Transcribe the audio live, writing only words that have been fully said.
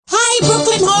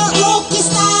Brooklyn hard rock, your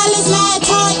style is mad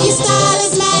tight, your style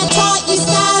is mad tight, your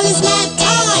style is mad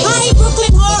tight. Hey,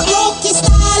 Brooklyn hard rock, your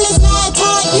style is mad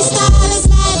tight, your style is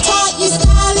mad tight, your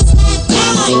style is mad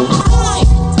tight.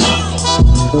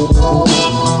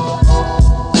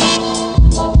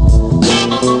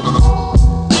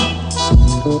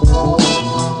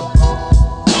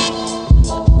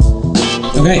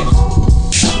 Okay,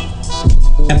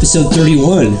 episode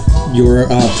 31, your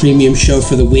premium show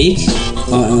for the week.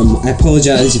 I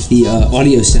apologize if the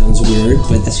audio sounds weird,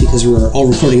 but that's because we're all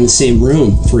recording in the same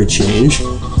room for a change.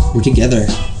 We're together,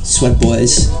 sweat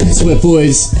boys. Sweat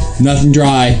boys, nothing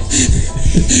dry.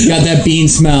 Got that bean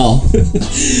smell.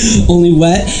 Only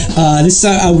wet. This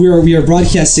we are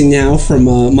broadcasting now from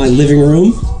my living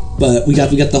room. But we got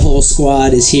the whole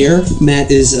squad is here. Matt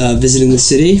is visiting the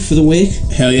city for the week.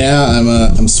 Hell yeah,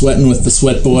 I'm sweating with the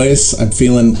sweat boys. I'm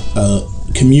feeling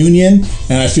communion,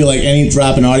 and I feel like any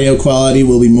drop in audio quality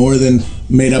will be more than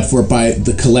made up for by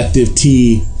the collective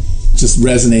T just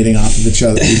resonating off of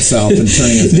itself and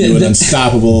turning us into an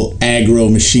unstoppable aggro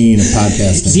machine of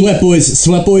podcasting.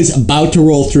 Sweat boys about to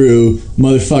roll through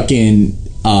motherfucking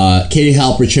Katie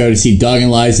Halper show to see Doug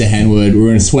and Liza Henwood. We're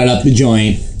gonna sweat up the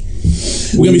joint.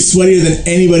 We're going to be sweatier than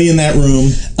anybody in that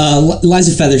room.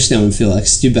 Liza Featherstone,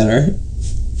 Felix, do better.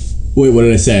 Wait, what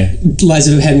did I say?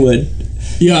 Liza Henwood.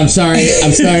 Yeah, I'm sorry.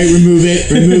 Remove it.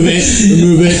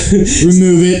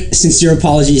 Sincere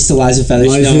apologies to Liza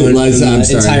Featherstone, Liza, and I'm the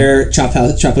sorry. entire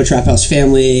Chapo Trap House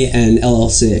family and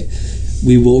LLC.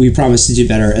 We promise to do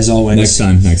better, as always. Next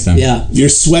time. Yeah. Your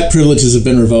sweat privileges have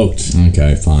been revoked.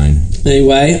 Okay, fine.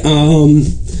 Anyway,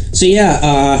 so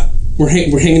yeah, we're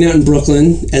hanging out in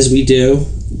Brooklyn, as we do,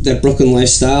 that Brooklyn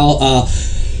lifestyle.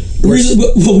 We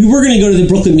were going to go to the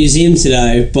Brooklyn Museum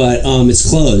today, but it's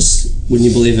closed. Wouldn't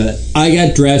you believe it? I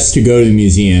got dressed to go to the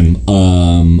museum.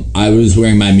 I was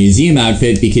wearing my museum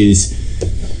outfit because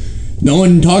no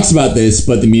one talks about this,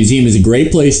 but the museum is a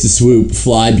great place to swoop,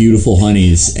 fly beautiful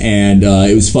honeys, and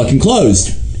it was fucking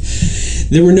closed.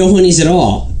 There were no honeys at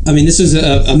all. I mean, this was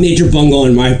a major bungle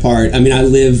on my part. I mean, I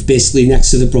live basically next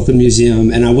to the Brooklyn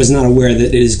Museum, and I was not aware that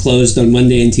it is closed on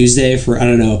Monday and Tuesday for, I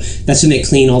don't know, that's when they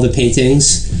clean all the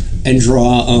paintings and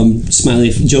draw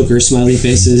smiley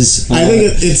faces. I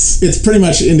think it's pretty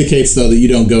much indicates, though, that you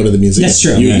don't go to the museum. That's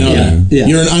true. You know that. Yeah.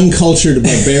 You're an uncultured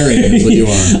barbarian is what you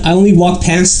are. I only walk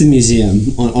past the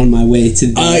museum on my way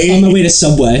to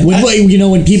Subway.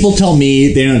 When people tell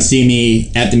me they don't see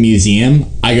me at the museum,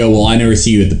 I go, well, I never see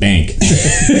you at the bank.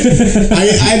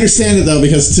 I understand it, though,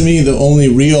 because to me, the only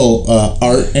real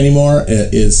art anymore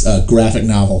is graphic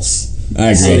novels.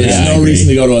 I agree. So there's no reason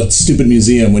to go to a stupid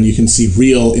museum when you can see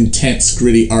real, intense,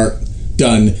 gritty art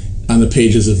done on the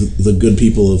pages of the good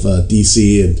people of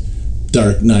DC and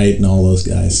Dark Knight and all those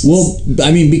guys. Well,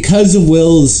 I mean, because of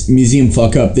Will's museum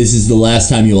fuck up, this is the last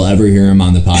time you'll ever hear him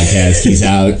on the podcast. He's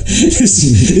out. This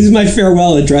is my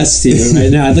farewell address to you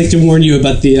right now. I'd like to warn you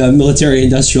about the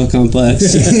military-industrial complex.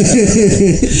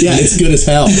 Yeah, it's good as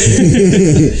hell.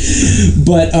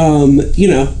 But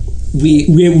we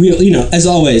as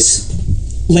always,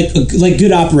 like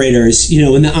good operators,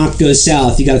 when the op goes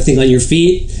south, you got to think on your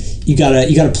feet. You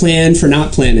gotta plan for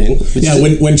not planning. Yeah,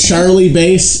 when Charlie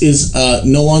base is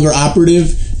no longer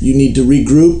operative, you need to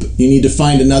regroup. You need to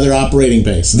find another operating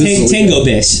base. Tango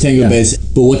base. Base.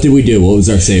 But what did we do? What was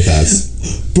our safe house?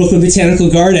 Brooklyn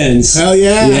Botanical Gardens. Hell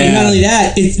yeah! And not only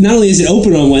that, not only is it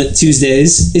open on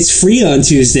Tuesdays, it's free on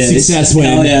Tuesdays. Success win.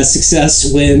 Hell yeah, success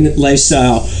win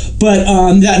lifestyle. But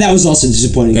that was also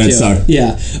disappointing too. That sucked.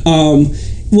 Yeah.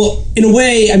 Well, in a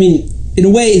way,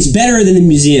 it's better than the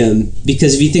museum,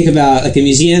 because if you think about, like, a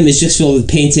museum is just filled with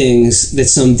paintings that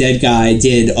some dead guy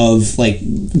did of, like,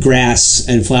 grass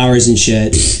and flowers and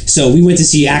shit. So we went to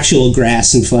see actual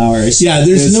grass and flowers. Yeah,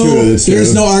 there's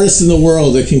no artist in the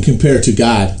world that can compare to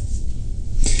God.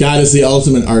 God is the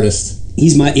ultimate artist.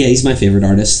 He's my favorite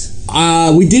artist.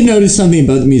 We did notice something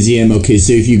about the museum. Okay,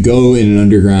 so if you go in an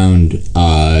underground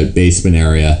basement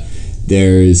area,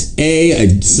 there's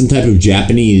some type of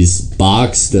Japanese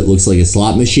box that looks like a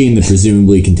slot machine that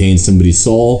presumably contains somebody's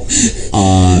soul. This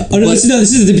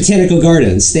is the Botanical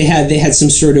Gardens. They had some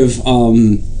sort of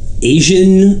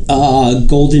Asian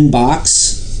golden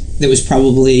box that was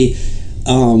probably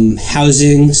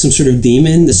housing some sort of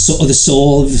demon, the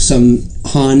soul of some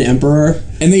Han emperor.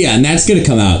 And that's going to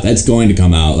come out. That's going to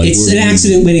come out. Like, it's an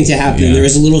accident waiting to happen. Yeah. There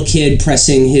was a little kid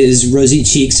pressing his rosy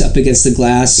cheeks up against the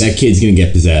glass. That kid's going to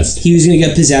get possessed. He was going to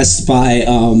get possessed by,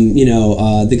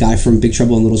 the guy from Big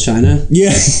Trouble in Little China. Yeah.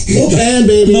 Lopan,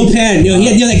 baby. Lopan.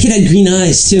 That kid had green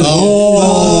eyes, too.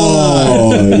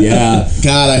 Oh, yeah.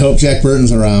 God, I hope Jack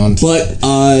Burton's around. But,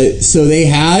 so they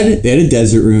had a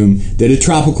desert room. They had a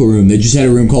tropical room. They just had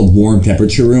a room called warm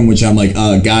temperature room, which I'm like,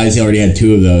 guys, they already had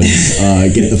 2 of those.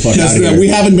 Get the fuck out of here. We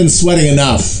haven't been sweating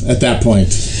enough at that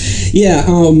point. Yeah,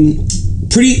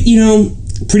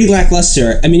 pretty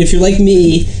lackluster. I mean, if you're like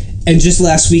me, and just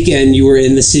last weekend you were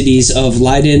in the cities of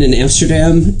Leiden and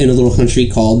Amsterdam in a little country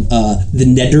called the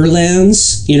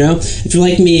Netherlands, if you're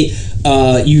like me,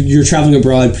 you're traveling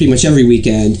abroad pretty much every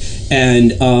weekend,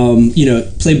 and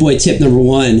Playboy tip number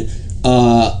 1,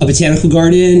 a botanical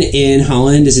garden in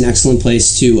Holland is an excellent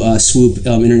place to swoop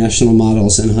international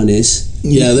models and honeys.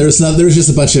 Yeah, there was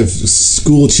just a bunch of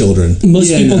school children.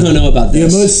 Most people don't know about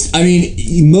this.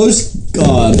 Yeah, most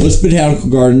botanical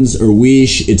gardens are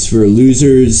weesh. It's for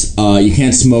losers. You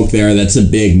can't smoke there. That's a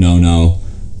big no-no.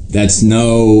 That's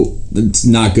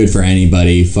not good for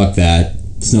anybody. Fuck that.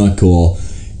 It's not cool.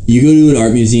 You go to an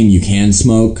art museum, you can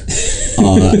smoke.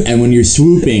 And when you're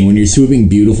swooping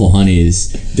beautiful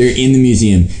honeys, they're in the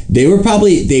museum. The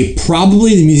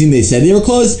museum, they said they were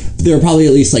closed, but there were probably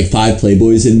at least like 5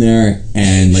 Playboys in there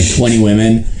and like 20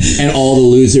 women, and all the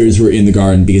losers were in the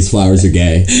garden because flowers are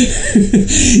gay.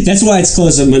 That's why it's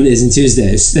closed on Mondays and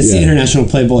Tuesdays. That's the International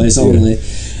Playboys only.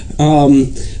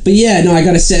 But yeah, no, I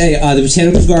gotta say, the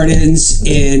botanical gardens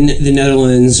in the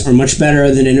Netherlands are much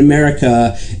better than in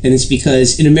America, and it's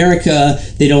because in America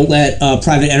they don't let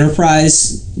private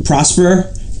enterprise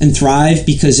prosper and thrive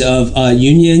because of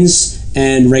unions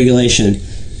and regulation.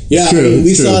 Yeah, true,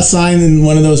 we saw a sign in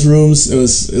one of those rooms. It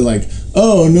was like,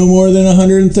 oh, no more than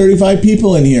 135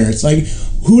 people in here. It's like,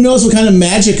 who knows what kind of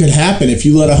magic could happen if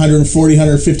you let 140,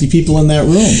 150 people in that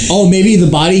room? Oh, maybe the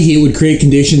body heat would create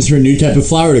conditions for a new type of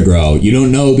flower to grow. You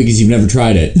don't know because you've never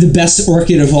tried it. The best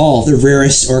orchid of all, the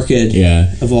rarest orchid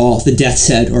of all, the death's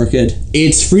head orchid.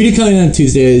 It's free to come in on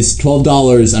Tuesdays,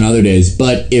 $12 on other days,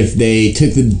 but if they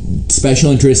took the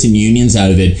special interest in unions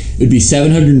out of it, it would be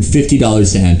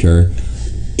 $750 to enter,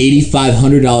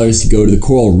 $8,500 to go to the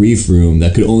Coral Reef Room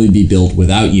that could only be built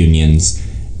without unions.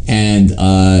 And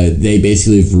they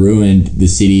basically have ruined the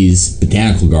city's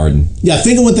botanical garden. Yeah,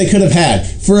 think of what they could have had.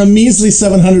 For a measly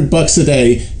 $700 a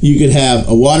day, you could have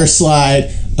a water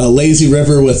slide, a lazy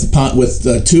river with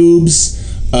tubes,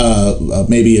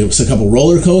 maybe a couple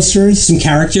roller coasters, some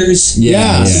characters.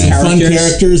 Some fun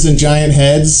characters and giant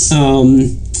heads.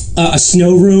 A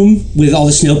snow room with all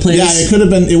the snow plants. Yeah,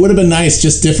 it would have been nice,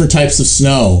 just different types of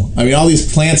snow. I mean, all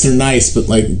these plants are nice, but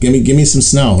like, give me some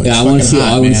snow. I want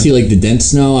to see like the dense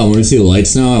snow. I want to see the light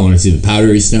snow. I want to see the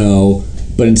powdery snow.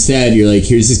 But instead, you're like,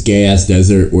 here's this gay ass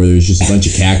desert where there's just a bunch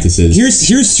of cactuses.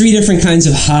 Here's 3 different kinds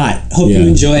of hot. Hope you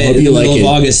enjoy it in the middle of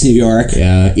August, New York.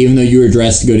 Yeah, even though you were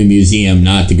dressed to go to a museum,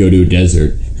 not to go to a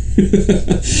desert.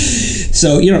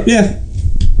 So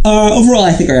overall,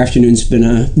 I think our afternoon's been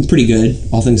pretty good,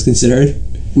 all things considered.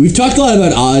 We've talked a lot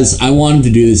about Oz. I wanted to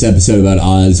do this episode about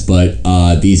Oz, but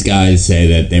these guys say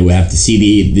that they would have to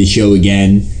see the show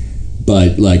again.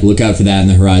 But look out for that in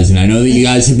the horizon. I know that you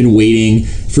guys have been waiting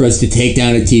for us to take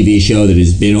down a TV show that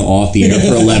has been off the air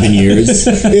for 11 years.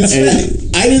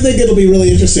 I do think it'll be really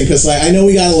interesting because I know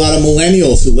we got a lot of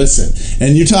millennials who listen,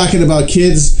 and you're talking about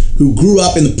kids who grew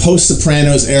up in the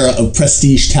post-Sopranos era of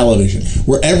prestige television,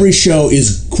 where every show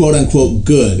is quote-unquote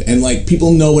good, and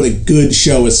people know what a good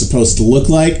show is supposed to look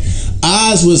like.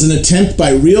 Oz was an attempt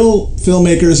by real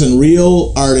filmmakers and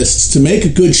real artists to make a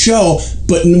good show,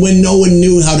 but when no one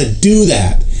knew how to do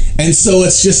that. And so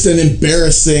it's just an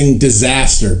embarrassing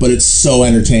disaster, but it's so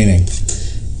entertaining.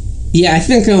 Yeah, I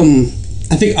think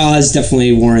Oz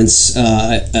definitely warrants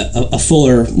a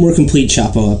fuller, more complete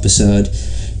Chapo episode.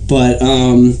 But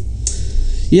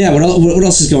what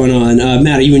else is going on?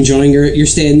 Matt, are you enjoying your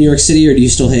stay in New York City, or do you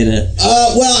still hate it?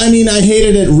 Well, I mean, I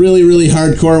hated it really, really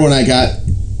hardcore when I got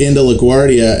into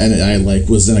LaGuardia, and I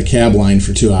was in a cab line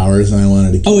for 2 hours, and I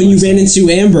wanted to kill and myself. You ran into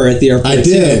Amber at the airport. I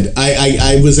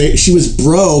did. She was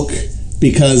broke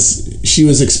because she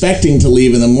was expecting to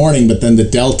leave in the morning, but then the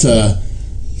Delta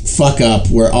fuck up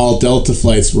where all Delta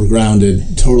flights were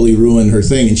grounded totally ruined her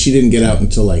thing, and she didn't get out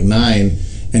until 9,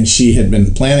 and she had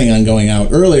been planning on going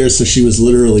out earlier, so she was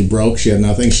literally broke. She had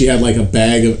nothing. She had a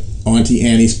bag of Auntie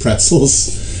Annie's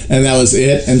pretzels, and that was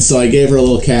it. And so I gave her a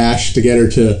little cash to get her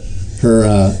to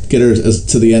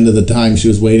the end of the time she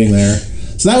was waiting there.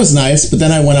 So that was nice, but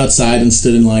then I went outside and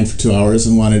stood in line for 2 hours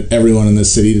and wanted everyone in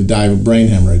this city to die of a brain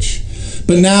hemorrhage.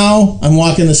 But now I'm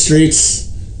walking the streets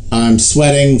I'm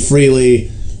sweating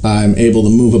freely. I'm able to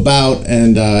move about,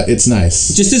 and it's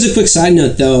nice. Just as a quick side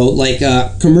note, though, like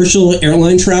commercial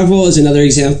airline travel is another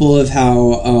example of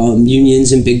how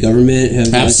unions and big government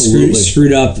have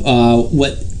screwed up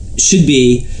what should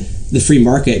be the free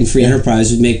market and free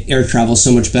enterprise. Would make air travel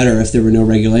so much better if there were no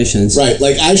regulations. Right,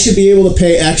 like I should be able to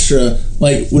pay extra.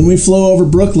 Like when we flew over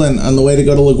Brooklyn on the way to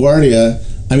go to LaGuardia,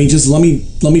 I mean, just let me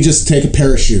just take a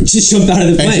parachute. Just jump out of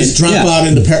the plane. And just drop out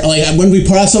into like when we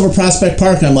cross over Prospect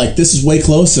Park, I'm like, this is way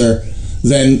closer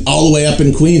than all the way up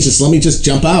in Queens. Just let me just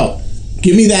jump out.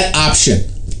 Give me that option.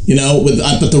 You know,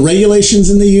 but the regulations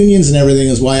and the unions and everything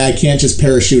is why I can't just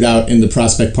parachute out into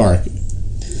Prospect Park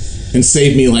and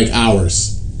save me like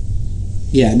hours.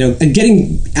 Yeah, no, and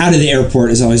getting out of the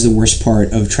airport is always the worst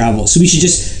part of travel. So we should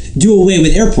just do away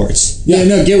with airports. Yeah,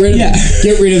 no, get rid of them.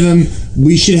 Get rid of them.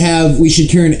 We should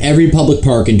turn every public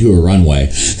park into a runway.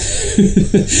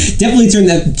 Definitely turn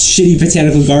that shitty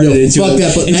botanical garden into a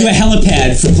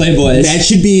helipad for Playboys. That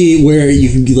should be where you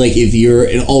can be like, if you're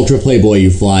an ultra Playboy,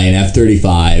 you fly an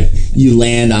F-35, you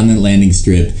land on the landing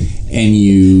strip, and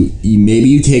you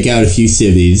maybe take out a few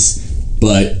civvies.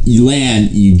 But you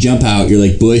land, you jump out, you're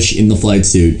like Bush in the flight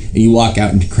suit, and you walk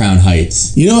out into Crown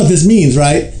Heights. You know what this means,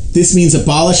 right? This means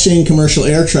abolishing commercial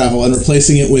air travel and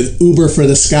replacing it with Uber for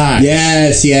the sky.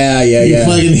 Yes, yeah. You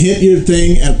fucking hit your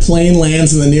thing, and plane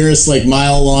lands in the nearest like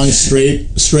mile-long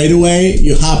straightaway.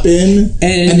 You hop in,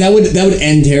 and that would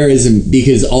end terrorism,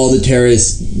 because all the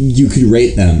terrorists, you could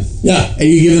rate them. Yeah, and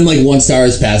you give them like 1-star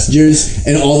as passengers,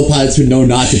 and all the pilots would know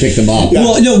not to pick them up.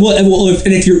 Yeah.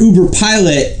 If your Uber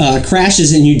pilot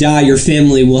crashes and you die, your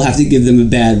family will have to give them a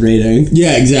bad rating.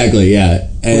 Yeah, exactly. Yeah,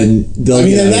 and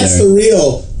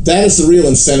that is the real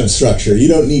incentive structure. You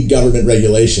don't need government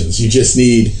regulations. You just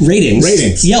need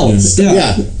ratings. Yelps.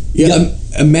 Yeah.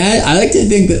 I like to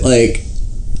think that, like,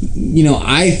 you know,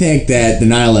 I think that the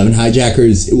 9/11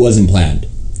 hijackers, it wasn't planned.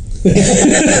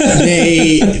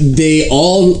 they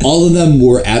all of them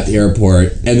were at the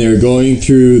airport, and they were going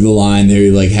through the line. They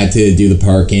like had to do the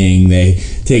parking. They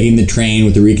taking the train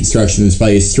with the reconstruction. There was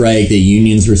probably a strike. The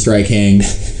unions were striking.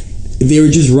 They were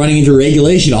just running into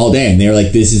regulation all day, and they were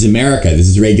like, this is America. This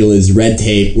is red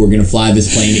tape. We're going to fly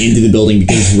this plane into the building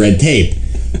because it's red tape.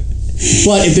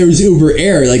 But if there was Uber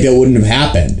Air, like, that wouldn't have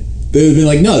happened. They would have been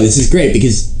like, no, this is great,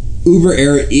 because Uber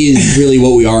Air is really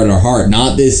what we are at our heart,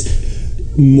 not this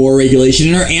more regulation.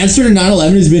 And our answer to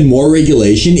 9/11 has been more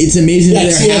regulation. It's amazing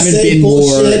that there haven't been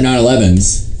more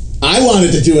 9/11s. I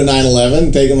wanted to do a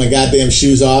 9/11, taking my goddamn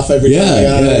shoes off every time I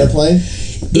got on an airplane.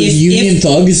 Those union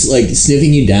thugs, like,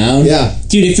 sniffing you down. Yeah.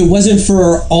 Dude, if it wasn't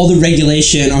for all the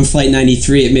regulation on Flight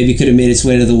 93, it maybe could have made its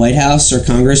way to the White House or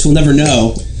Congress. We'll never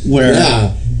know where...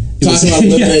 Yeah. Talking about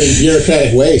eliminating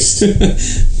bureaucratic waste.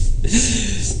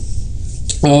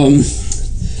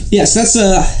 Yes, that's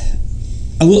a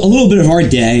little bit of our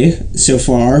day so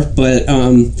far, but...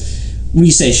 what do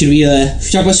you say? Should we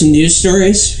talk about some news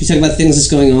stories? Should we talk about things that's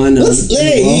going on?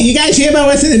 Hey, you guys hear about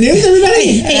what's in the news,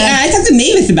 everybody? Hey, I talked to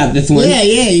Mavis about this one. Yeah,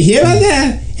 you hear about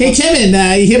that? Hey, Kevin,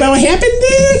 you hear about what happened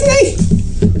today?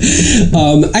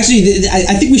 Actually,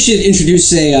 I think we should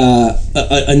introduce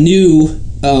a new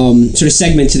sort of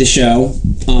segment to the show.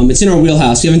 It's in our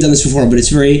wheelhouse. We haven't done this before, but it's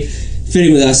very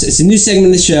fitting with us. It's a new segment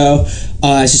of the show.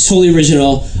 It's just totally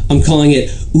original. I'm calling it,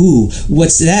 ooh,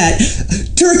 what's that?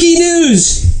 Turkey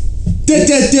News!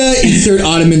 Insert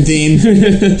Ottoman theme.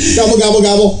 Gobble, gobble,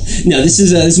 gobble. No, this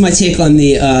is my take on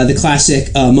the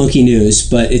classic monkey news,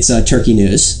 but it's Turkey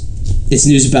news. It's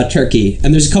news about Turkey,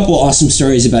 and there's a couple awesome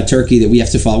stories about Turkey that we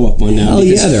have to follow up on now. Oh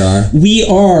yeah, there are. We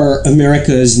are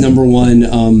America's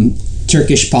 #1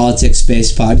 Turkish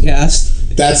politics-based podcast.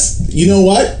 That's, you know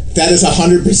what? That is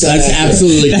 100%. That's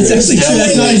absolutely true. That's actually true.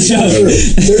 That's not a joke.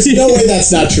 There's no way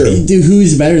that's not true. Dude,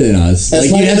 who's better than us?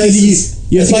 As Michael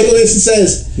Mason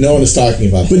says, no one is talking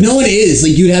about this. But no one is.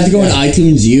 Like, you'd have to go on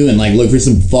iTunes U and, like, look for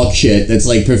some fuck shit that's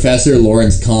like Professor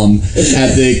Lawrence Cum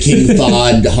at the King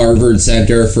Thod Harvard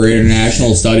Center for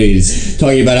International Studies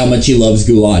talking about how much he loves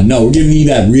Gulen. No, we're giving you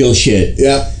that real shit.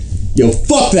 Yeah. Yo,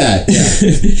 fuck that. Yeah.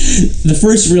 The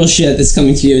first real shit that's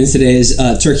coming to you in today's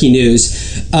Turkey News.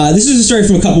 This is a story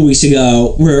from a couple weeks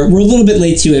ago. We're a little bit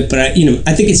late to it, but I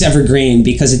think it's evergreen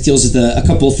because it deals with a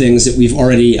couple of things that we've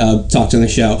already talked on the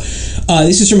show.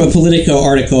 This is from a Politico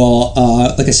article,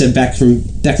 like I said, back in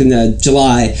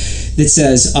July, that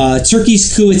says,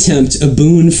 Turkey's coup attempt, a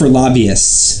boon for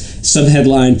lobbyists.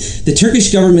 Subheadline, the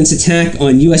Turkish government's attack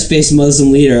on U.S.-based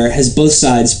Muslim leader has both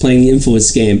sides playing the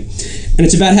influence game. And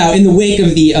it's about how in the wake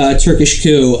of the Turkish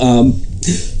coup,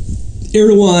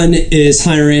 Erdogan is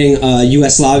hiring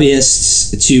U.S.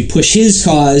 lobbyists to push his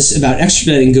cause about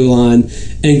extraditing Gulen,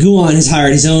 and Gulen has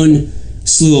hired his own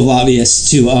slew of lobbyists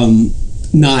to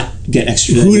not get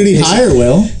extradited. Who did he hire,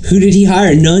 Will? Who did he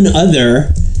hire? None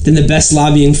other than the best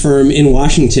lobbying firm in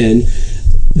Washington,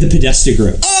 the Podesta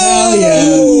Group. Oh, yeah.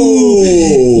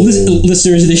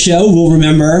 Listeners of the show will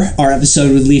remember our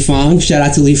episode with Lee Fong. Shout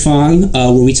out to Lee Fong,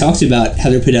 where we talked about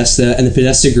Heather Podesta and the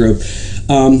Podesta Group.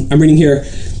 I'm reading here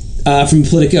from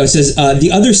Politico. It says,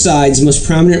 the other side's most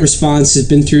prominent response has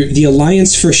been through the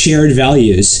Alliance for Shared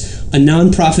Values, a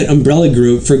nonprofit umbrella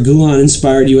group for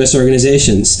Gulen-inspired U.S.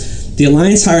 organizations. The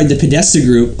Alliance hired the Podesta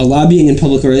Group, a lobbying and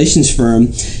public relations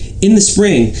firm, in the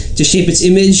spring to shape its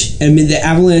image amid the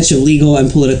avalanche of legal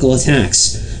and political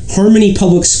attacks. Harmony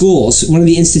Public Schools, one of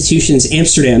the institutions,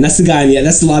 Amsterdam, that's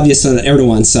the lobbyist on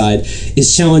Erdogan's side,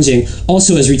 is challenging,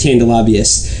 also has retained a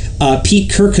lobbyist. Pete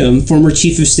Kirkham, former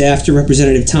chief of staff to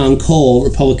Representative Tom Cole,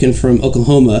 Republican from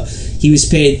Oklahoma, he was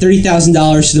paid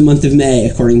 $30,000 for the month of May,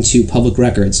 according to public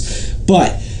records.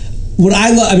 But what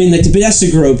I love, the Podesta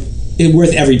Group is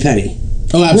worth every penny.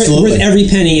 Oh, absolutely. Worth every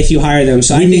penny if you hire them.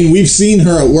 So we've seen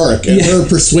her at work, and her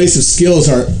persuasive skills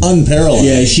are unparalleled.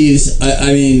 Yeah, she's.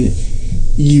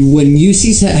 When you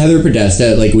see Heather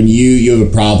Podesta, like when you have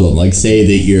a problem, like say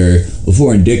that you're a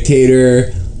foreign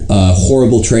dictator, a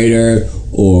horrible traitor,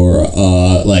 or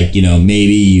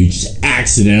maybe you just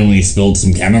accidentally spilled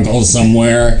some chemicals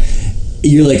somewhere.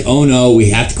 You're like, oh no,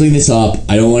 we have to clean this up.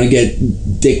 I don't want to get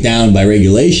dicked down by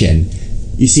regulation.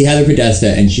 You see Heather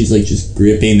Podesta, and she's like just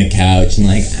gripping the couch and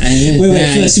like.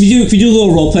 Wait. So could we do a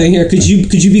little role playing here? Could you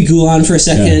be Gulen for a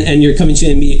second, and you're coming to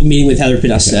a meeting with Heather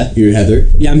Podesta? Okay. You're Heather.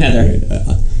 Yeah, I'm Heather.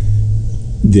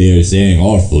 They're saying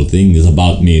awful things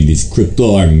about me. This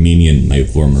crypto-Armenian, my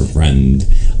former friend.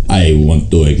 I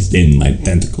want to extend my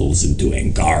tentacles into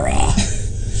Ankara.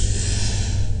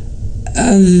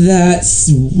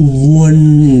 That's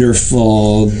wonderful,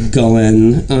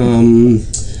 Gulen.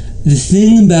 The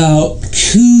thing about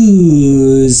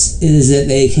coups is that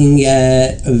they can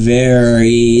get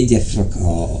very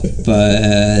difficult,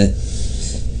 but...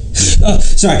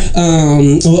 sorry.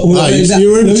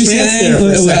 You were in a trance there for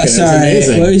a second. Sorry, it's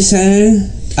amazing. what were you saying?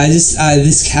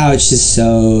 This couch is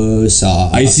so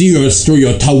soft. I see your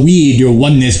tawhid, your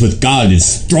oneness with God is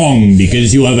strong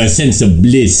because you have a sense of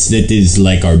bliss that is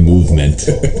like our movement.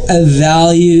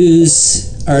 Values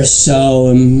are so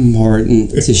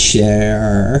important to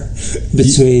share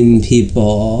between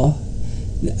people.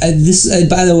 By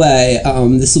the way,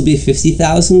 this will be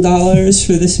 $50,000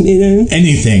 for this meeting.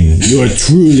 Anything. You are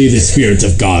truly the spirit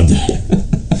of God.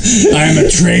 I am a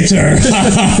traitor.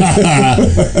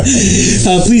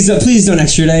 Please don't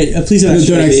extradite. Please don't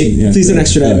extradite me. Please don't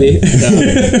extradite me.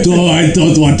 No, I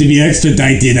don't want to be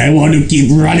extradited. I want to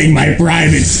keep running my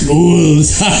private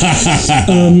schools.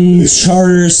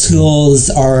 Charter schools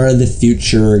are the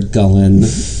future, Gulen.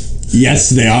 Yes,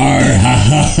 they are.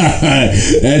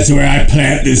 That's where I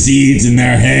plant the seeds in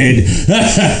their head.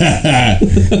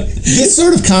 This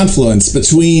sort of confluence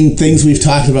between things we've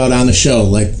talked about on the show,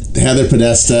 like Heather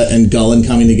Podesta and Gulen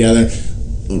coming together,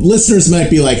 listeners might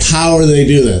be like, how do they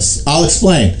do this? I'll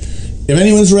explain. If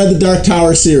anyone's read the Dark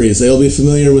Tower series, they'll be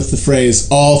familiar with the phrase,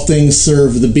 all things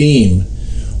serve the beam.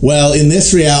 Well, in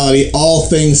this reality, all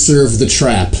things serve the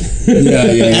trap. Yeah.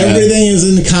 Everything is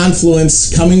in confluence,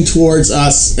 coming towards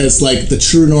us as like the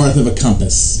true north of a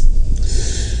compass.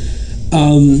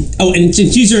 And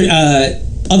these are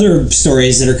other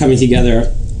stories that are coming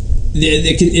together.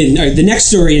 The next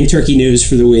story in Turkey news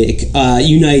for the week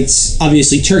unites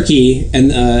obviously Turkey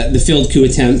and the failed coup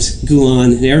attempt,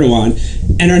 Gulen and Erdogan,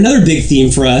 and another big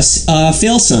theme for us,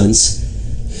 fail sons.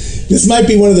 This might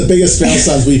be one of the biggest fail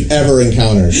sons we've ever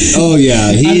encountered. Oh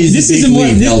yeah, this is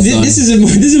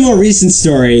a more recent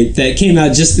story that came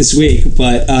out just this week.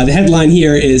 But the headline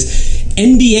here is: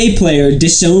 NBA player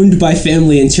disowned by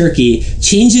family in Turkey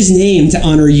changes name to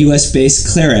honor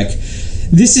U.S.-based cleric.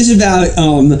 This is about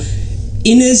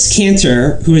Enes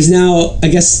Kanter, who is now, I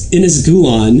guess, Enes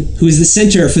Gulen, who is the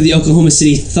center for the Oklahoma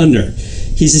City Thunder.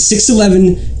 He's a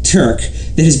 6'11" Turk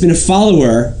that has been a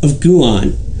follower of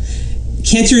Gulen.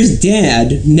 Kanter's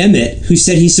dad, Mehmet, who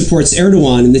said he supports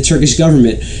Erdogan and the Turkish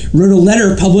government, wrote a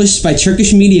letter published by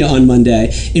Turkish media on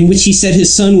Monday in which he said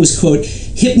his son was, quote,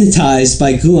 hypnotized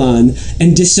by Gulen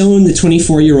and disowned the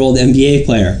 24-year-old NBA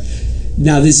player.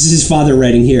 Now, this is his father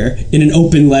writing here in an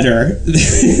open letter.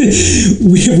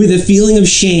 With a feeling of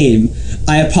shame,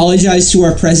 I apologize to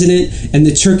our president and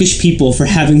the Turkish people for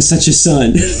having such a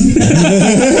son.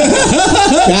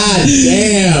 God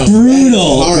damn.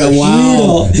 Brutal.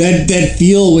 Wow. Brutal. That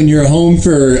feel when you're home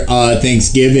for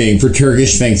Thanksgiving, for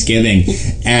Turkish Thanksgiving,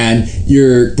 and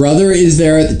your brother is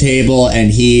there at the table,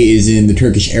 and he is in the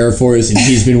Turkish Air Force, and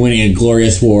he's been winning a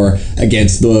glorious war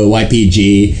against the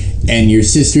YPG. and your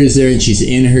sister is there, and she's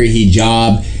in her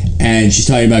hijab, and she's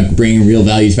talking about bringing real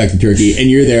values back to Turkey, and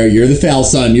you're there, you're the Fail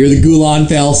son, you're the Gulen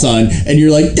Fail son, and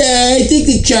you're like, Dad, I think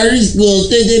the charter school,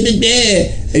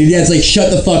 and your dad's like,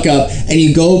 shut the fuck up, and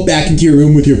you go back into your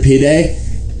room with your pide,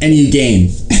 and you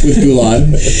game with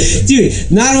Gulen.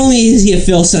 Dude, not only is he a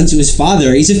fail son to his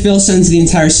father, he's a fail son to the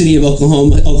entire city of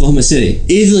Oklahoma City.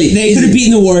 Easily. They could have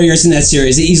beaten the Warriors in that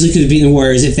series. They easily could have beaten the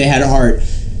Warriors if they had a heart.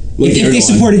 If they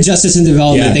supported justice and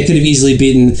development, they could have easily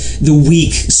beaten the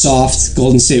weak, soft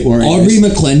Golden State Warriors. Aubrey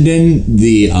McClendon,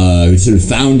 the sort of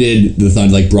founded the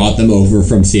Thunder, like brought them over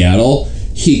from Seattle.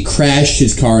 He crashed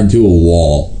his car into a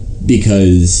wall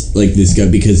because of this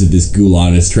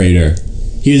Gulenist traitor.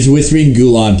 He was whispering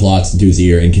Gulen plots into his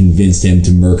ear and convinced him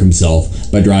to murk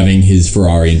himself by driving his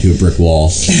Ferrari into a brick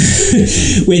wall.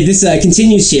 Wait, this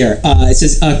continues here. It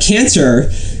says,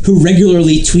 Cantor, who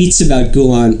regularly tweets about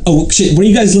Gulen... Oh, shit, why don't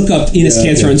you guys look up Enos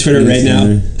Cantor on Twitter right now?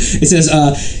 It says,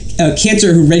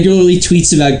 Cantor, who regularly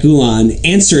tweets about Gulen,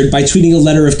 answered by tweeting a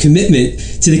letter of commitment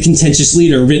to the contentious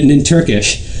leader written in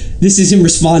Turkish. This is him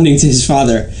responding to his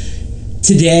father.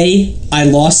 Today, I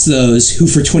lost those who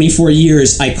for 24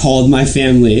 years I called my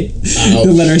family. Ouch.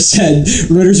 The letter said,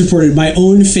 Reuters reported, my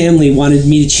own family wanted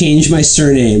me to change my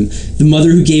surname. The mother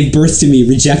who gave birth to me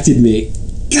rejected me.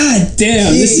 God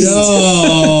damn. He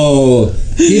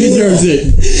deserves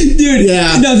it. Dude,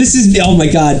 no, this is, oh my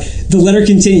God. The letter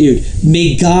continued,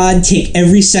 may God take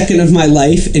every second of my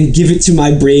life and give it to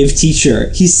my brave teacher.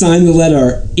 He signed the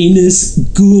letter, Enos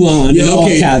Gulen, in all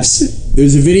caps.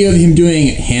 There's a video of him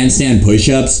doing handstand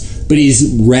push-ups, but he's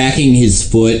racking his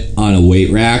foot on a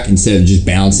weight rack instead of just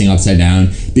balancing upside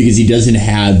down because he doesn't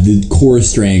have the core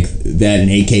strength that an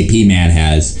AKP man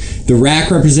has. The rack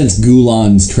represents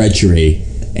Gulen's treachery,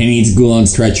 and he needs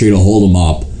Gulen's treachery to hold him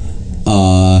up.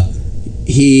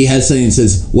 He has something that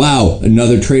says, wow,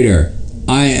 another traitor.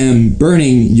 I am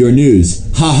burning your news.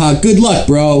 Haha, good luck,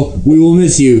 bro. We will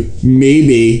miss you.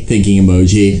 Maybe, thinking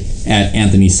emoji, at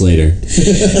Anthony Slater.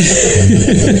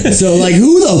 So, like,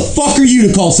 who the fuck are you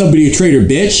to call somebody a traitor,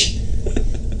 bitch?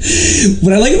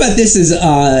 What I like about this is,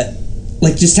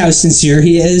 like, just how sincere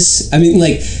he is. I mean,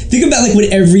 like, think about, like, what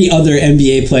every other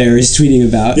NBA player is tweeting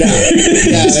about. Yeah,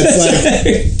 it's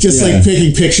like, just like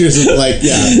picking pictures of, like,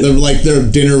 their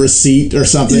dinner receipt or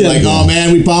something. Oh,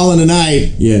 man, we balling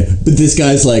tonight. Yeah, but this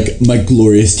guy's like, my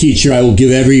glorious teacher, I will give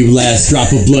every last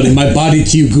drop of blood in my body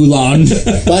to you, Gulen.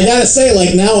 But I gotta say,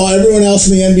 like, now everyone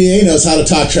else in the NBA knows how to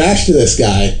talk trash to this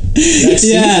guy. Next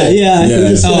season. They're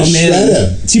just gonna shred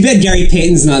him. Too bad Gary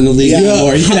Payton's not in the league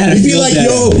anymore. He'd be like,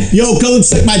 yo, go and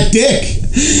suck my dick.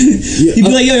 You'd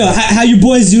be like, yo, how your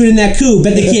boys doing in that coup?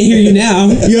 Bet they can't hear you now.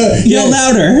 Yell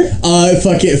louder.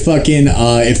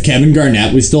 If Kevin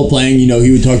Garnett was still playing,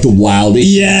 he would talk the wildest.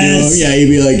 Yes. He'd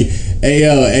be like, hey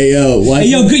yo, what? Hey,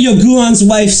 yo, Gulen's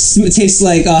wife tastes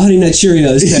like Honey Nut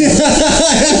Cheerios.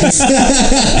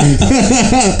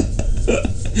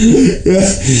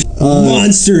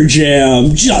 Monster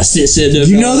Jam, justice and development.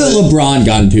 You know that LeBron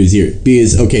got into his ear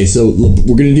because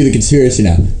we're gonna do the conspiracy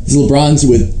now. Because LeBron's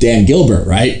with Dan Gilbert,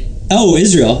 right? Oh,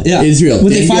 Israel. Israel. Well,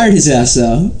 they fired his ass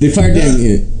though. They fired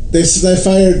Dan. They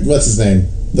fired what's his name?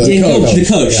 The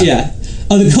coach. Yeah.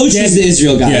 Oh, the coach is the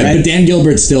Israel guy, right? But Dan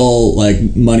Gilbert's still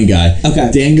like money guy. Okay.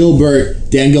 Dan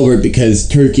Gilbert, because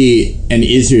Turkey and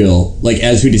Israel, like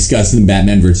as we discussed in the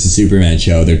Batman vs Superman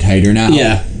show, they're tighter now.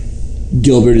 Yeah.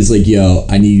 Gilbert is like, yo,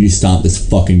 I need you to stomp this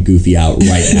fucking goofy out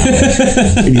right now.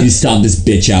 I need you to stomp this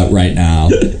bitch out right now.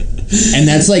 And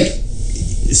that's like,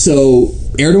 so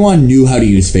Erdogan knew how to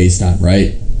use FaceTime,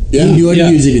 right? Yeah. He knew how to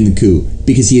use it in the coup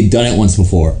because he had done it once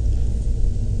before.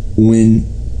 When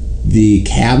the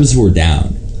Cavs were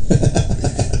down,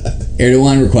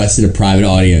 Erdogan requested a private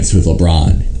audience with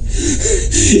LeBron.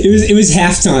 It was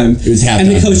halftime. And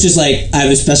the coach just like, I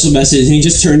have a special message, and he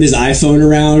just turned his iPhone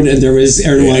around, and there was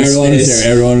Erdogan's face. Was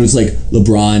there. Erdogan was like,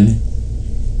 LeBron,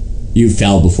 you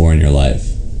fell before in your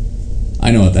life.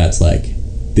 I know what that's like.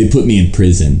 They put me in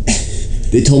prison.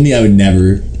 They told me I would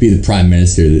never be the prime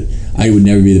minister, that I would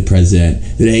never be the president,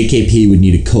 that AKP would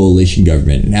need a coalition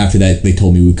government, and after that they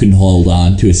told me we couldn't hold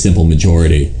on to a simple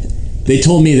majority. They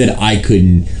told me that I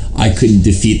couldn't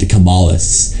defeat the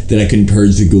Kemalists, that I couldn't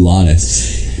purge the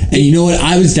Gulenists. And you know what?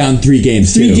 I was down 3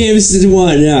 games too. 3 games to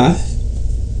 1, yeah.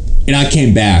 And I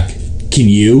came back. Can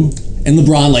you? And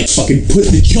LeBron like fucking put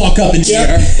the chalk up in the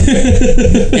air,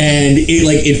 and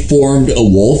it formed a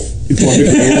wolf. It formed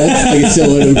a gray wolf, like a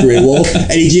silhouette of a gray wolf.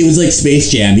 And it was like Space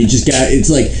Jam. It's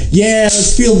like, yeah,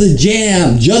 let's feel the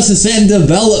jam, justice and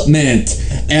development.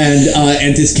 And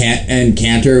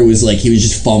Cantor was like, he was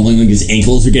just fumbling, like his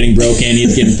ankles were getting broken, he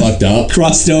was getting fucked up.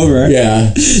 Crossed over.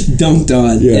 Yeah. Dunked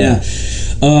on. Yeah.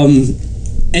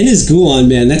 And his Gulen,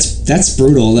 man, that's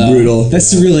brutal though. Brutal.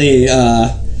 That's really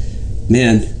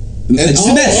man. Just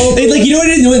like, you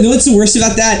know what's the worst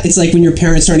about that? It's like when your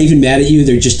parents aren't even mad at you;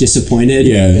 they're just disappointed.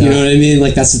 Yeah. You know what I mean?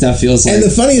 Like that's what that feels like. And the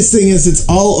funniest thing is, it's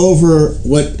all over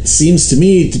what seems to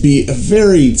me to be a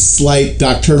very slight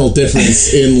doctrinal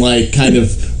difference in like kind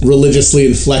of religiously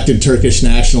inflected Turkish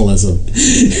nationalism.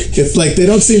 It's like they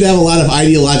don't seem to have a lot of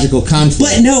ideological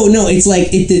conflict. But no, it's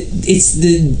like it's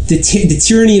the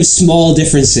tyranny of small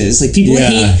differences. Like people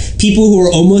hate people who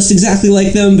are almost exactly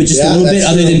like them, but just a little bit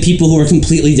other than people who are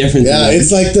completely different. Yeah,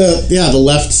 it's like the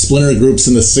left splinter groups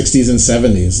in the 60s and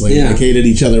 70s. Like they hated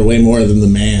each other way more than the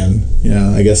man. Yeah,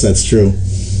 I guess that's true.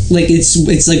 Like it's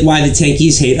like why the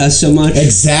tankies hate us so much.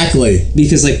 Exactly.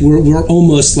 Because like we're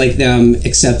almost like them,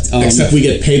 except we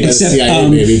get paid by the CIA,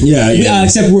 maybe.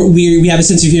 Except we have a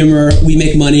sense of humor. We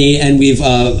make money, and we've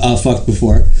fucked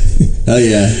before. Hell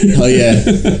yeah.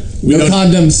 No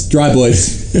condoms, dry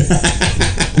boys.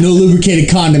 No lubricated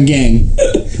condom gang.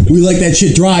 We like that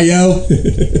shit dry, yo.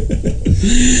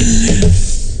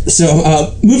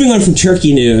 So moving on from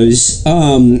Turkey news.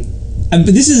 But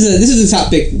this is a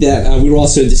topic that we were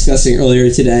also discussing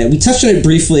earlier today. We touched on it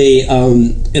briefly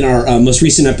in our most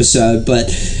recent episode, but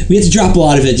we had to drop a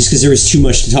lot of it just because there was too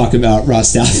much to talk about Raw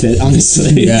Stoutfit,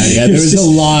 honestly. Yeah, there was a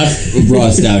lot of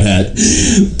Raw Stouthead.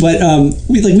 But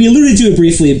we alluded to it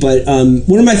briefly, but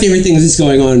one of my favorite things that's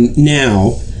going on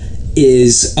now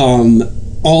is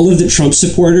all of the Trump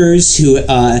supporters who...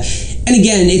 and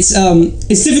again, it's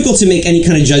difficult to make any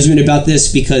kind of judgment about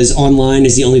this because online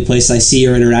is the only place I see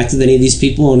or interact with any of these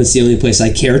people, and it's the only place I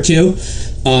care to.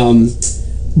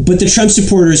 But the Trump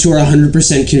supporters who are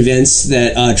 100% convinced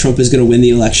that Trump is going to win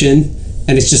the election,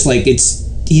 and it's just like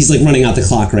he's like running out the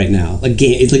clock right now.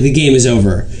 It's like the game is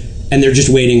over, and they're just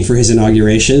waiting for his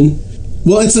inauguration.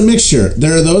 Well, it's a mixture.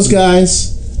 There are those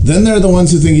guys. Then there are the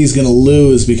ones who think he's going to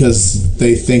lose because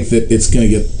they think that it's going to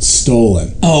get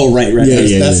stolen. Oh, right.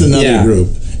 That's another group.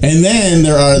 And then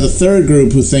there are the third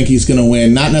group who think he's going to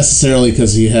win, not necessarily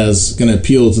because he has going to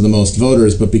appeal to the most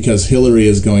voters, but because Hillary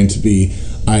is going to be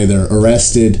either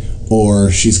arrested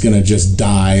or she's going to just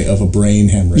die of a brain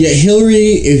hemorrhage. Yeah,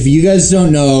 Hillary, if you guys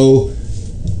don't know,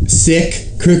 sick,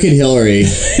 crooked Hillary.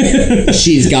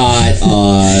 She's got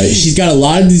a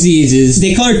lot of diseases.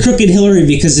 They call her Crooked Hillary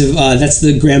because of that's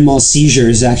the grand mal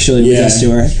seizures actually we does to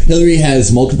her. Hillary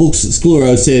has multiple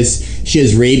sclerosis. She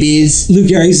has rabies, Lou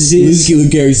Gehrig's disease. Lou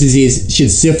Gehrig's disease. She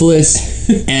has syphilis,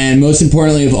 and most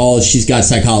importantly of all, she's got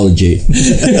psychology.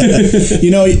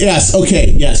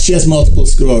 Yes, she has multiple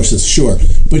sclerosis, sure.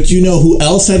 But you know who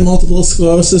else had multiple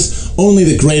sclerosis? Only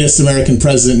the greatest American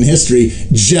president in history,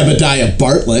 Jebediah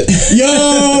Bartlett.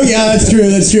 Yo, yeah, that's true.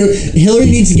 Hillary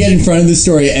needs to get in front of the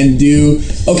story and do...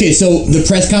 Okay, so the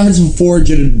press conference before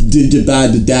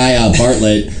Jebediah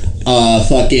Bartlett,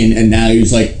 and now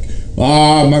he's like,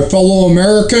 my fellow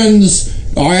Americans,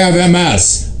 I have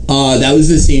MS. That was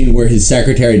the scene where his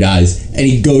secretary dies, and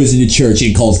he goes into church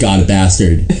and calls God a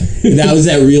bastard. That was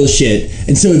that real shit.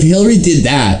 And so if Hillary did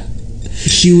that,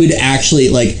 she would actually,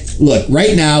 look,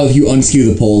 right now, if you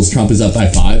unskew the polls, Trump is up by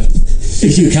 5.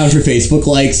 If you account for Facebook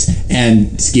likes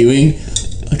and skewing,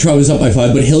 Trump is up by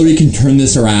 5. But Hillary can turn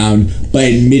this around by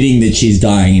admitting that she's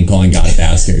dying and calling God a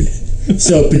bastard.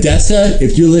 So, Podesta,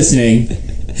 if you're listening,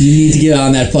 you need to get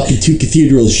on that fucking 2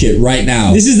 cathedrals shit right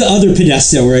now. This is the other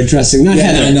Podesta we're addressing, not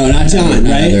Heather. No, not John, Heather,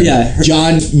 right? Heather. Yeah.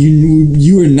 John,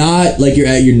 you are not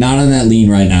you're not on that lean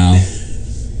right now.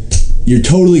 You're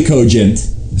totally cogent.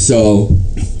 So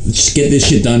just get this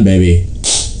shit done, baby.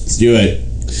 Let's do it.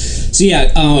 So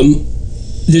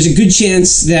there's a good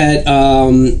chance that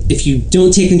if you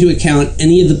don't take into account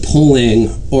any of the polling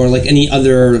or like any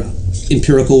other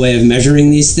empirical way of measuring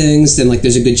these things, then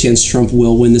there's a good chance Trump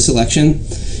will win this election.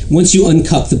 Once you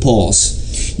uncuck the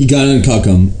polls, you gotta uncuck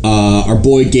them. Our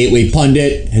boy Gateway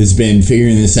Pundit has been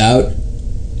figuring this out.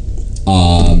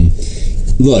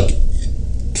 Look,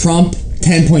 Trump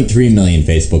 10.3 million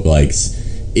Facebook likes.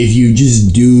 If you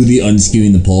just do the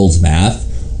unskewing the polls math,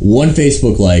 one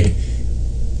Facebook like,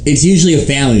 it's usually a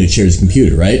family that shares a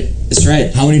computer, right? That's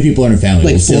right. How many people are in a family?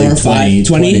 Like 4 or 5,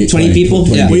 20 people? 20 yeah. people.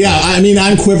 Well, yeah, I mean,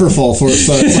 I'm quiverful for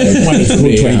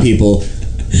 20 people.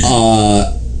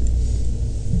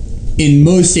 In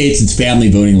most states, it's family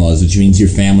voting laws, which means your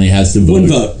family has to vote. One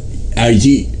vote.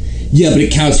 Yeah, but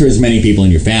it counts for as many people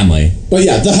in your family. Well,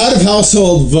 yeah, the head of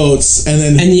household votes, and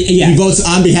then he votes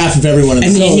on behalf of everyone in the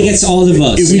household. And he gets all the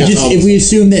votes. If we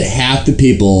assume that half the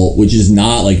people, which is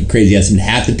not like a crazy estimate,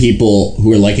 half the people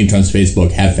who are liking Trump's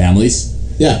Facebook have families.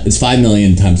 Yeah. It's 5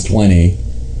 million times 20.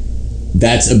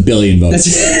 That's a billion votes.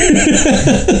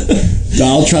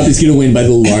 Donald Trump is going to win by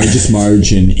the largest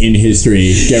margin in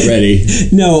history. Get ready.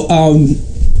 No,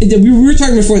 we were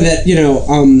talking before that,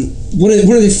 one of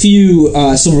the few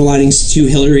silver linings to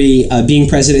Hillary being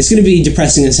president is going to be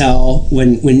depressing as hell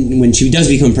when she does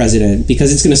become president,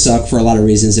 because it's going to suck for a lot of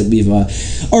reasons that we've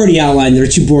already outlined that are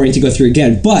too boring to go through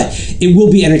again. But it will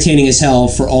be entertaining as hell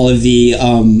for all of the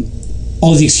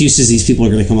excuses these people are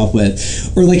going to come up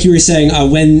with, or like you were saying,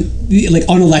 when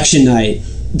on election night,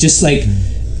 just like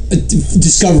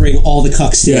discovering all the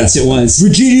cuck states at once.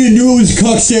 Virginia knew it was a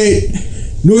cuck state.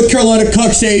 North Carolina,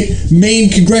 cuck state. Maine,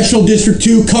 Congressional District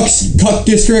 2, cuck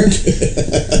district.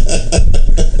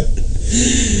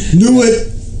 Knew it.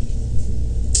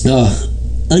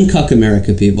 Uncuck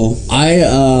America, people.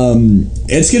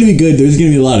 It's going to be good. There's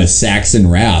going to be a lot of Saxon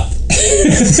wrath.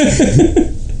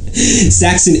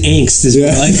 Saxon angst is what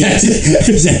I like.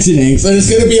 Saxon angst. But it's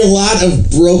going to be a lot of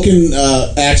broken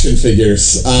action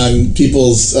figures on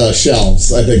people's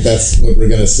shelves. I think that's what we're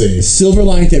going to see. Silver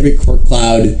lining to every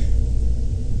cloud.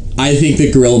 I think the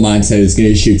gorilla mindset is going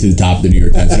to shoot to the top of the New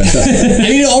York Times bestseller. I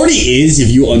mean, it already is if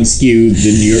you unskew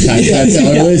the New York Times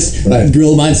bestseller list. Right.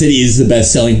 Gorilla Mindset is the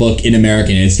best-selling book in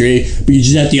American history, but you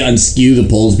just have to unskew the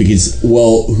polls because,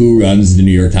 well, who runs the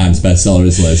New York Times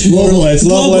bestsellers list? Globalist.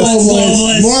 More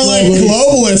like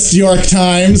globalist York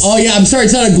Times. Oh, yeah, I'm sorry,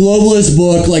 it's not a globalist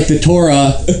book like the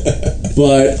Torah,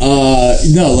 but,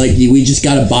 no, like, we just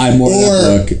got to buy more of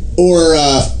that book.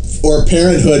 Or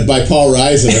Parenthood by Paul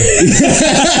Reiser.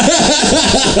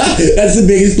 That's the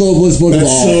biggest globalist book of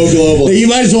all. So global. You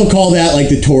might as well call that like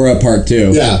the Torah Part 2.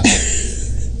 Yeah.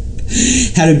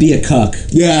 How to Be a Cuck.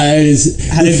 Yeah, it is.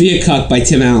 How to Be a Cuck by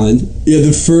Tim Allen. Yeah,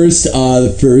 the first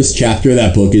chapter of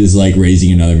that book is like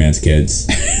raising another man's kids.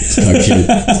 Cuck shit.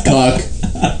 Cuck.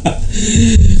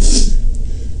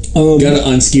 Gotta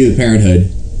unskew the parenthood.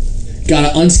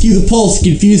 Gotta unskew the pulse,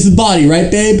 confuse the body,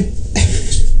 right, babe?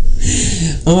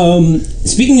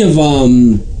 Speaking of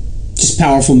just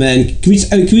powerful men, can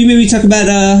we maybe talk about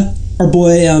our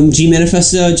boy G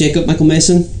Manifesto, Jacob Michael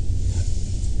Mason?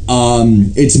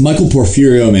 It's Michael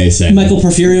Porfirio Mason. Michael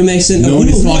Porfirio Mason. No one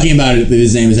is talking about it.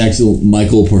 His name is actually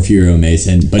Michael Porfirio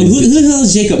Mason. But who the hell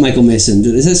is Jacob Michael Mason?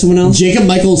 Is that someone else? Jacob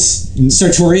Michael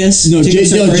Sartorius? No,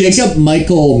 Jacob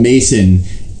Michael Mason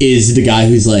is the guy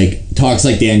who's like talks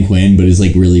like Dan Quinn, but is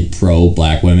like really pro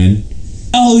black women.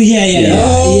 Oh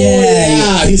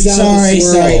yeah. He's down sorry.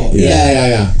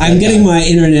 Yeah. I'm getting my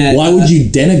internet. Why would you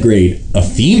denigrate a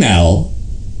female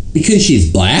because she's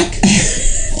black?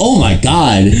 Oh my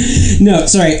God! No,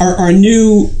 sorry. Our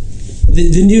new,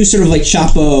 the new sort of like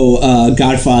Chapo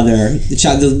godfather,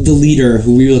 the leader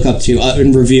who we look up to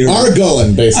and revere.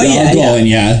 Argolan, basically. Argolan,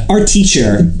 yeah. Our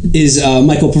teacher is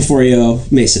Michael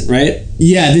Porfirio Mason, right?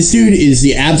 Yeah, this dude is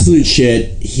the absolute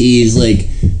shit. He's like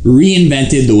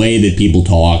reinvented the way that people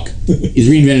talk. He's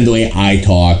reinvented the way I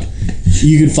talk.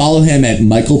 You can follow him at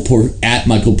Michael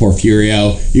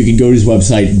Porfirio. You can go to his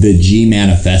website,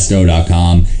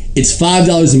 thegmanifesto.com. It's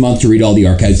 $5 a month to read all the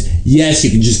archives. Yes,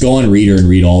 you can just go on Reader and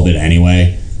read all of it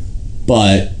anyway.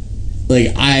 But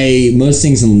like most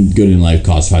things good in life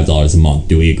cost $5 a month.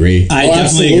 Do we agree? I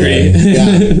definitely agree.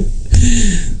 Yeah.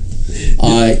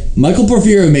 Michael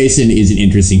Porfirio Mason is an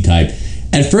interesting type.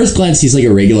 At first glance, he's like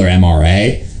a regular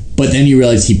MRA, but then you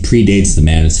realize he predates the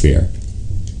manosphere.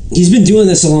 He's been doing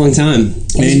this a long time.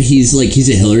 And he's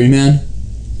a Hillary man.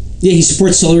 Yeah, he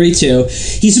supports Hillary too.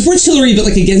 He supports Hillary, but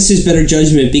like against his better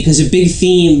judgment, because a big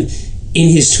theme in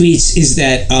his tweets is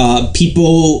that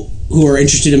people who are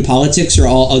interested in politics are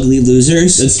all ugly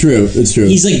losers. That's true.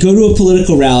 He's like, go to a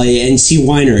political rally and see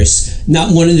whiners.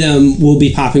 Not one of them will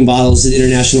be popping bottles at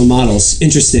international models.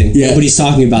 Interesting. Yeah. Nobody's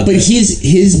talking about that. But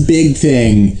his big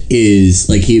thing is,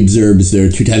 like, he observes there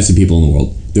are two types of people in the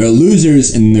world. There are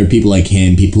losers, and there are people like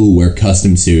him, people who wear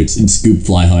custom suits and scoop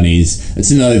fly honeys.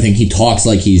 That's another thing. He talks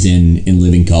like he's in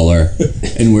Living Color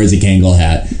and wears a Kangol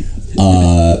hat.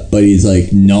 But he's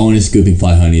like, no one is scooping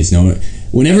fly honeys. No one.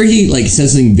 Whenever he like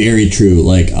says something very true,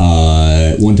 like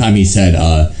one time he said,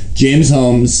 James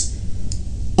Holmes,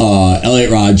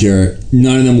 Elliot Rodger,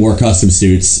 none of them wore custom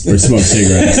suits or smoked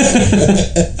cigarettes.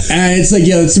 And it's like,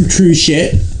 yeah, that's some true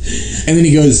shit. And then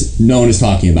he goes, no one is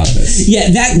talking about this. Yeah,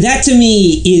 that to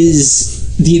me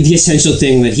is the essential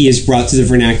thing that he has brought to the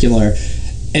vernacular.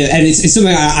 And it's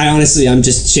something I honestly, I'm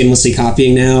just shamelessly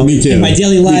copying now. Me too. In my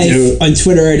daily life, on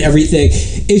Twitter and everything.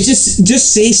 It's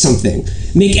just say something.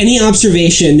 Make any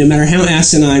observation, no matter how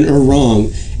asinine or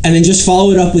wrong, and then just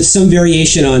follow it up with some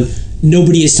variation on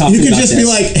nobody is talking about this. You could just be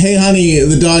like, hey, honey,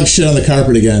 the dog shit on the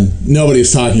carpet again.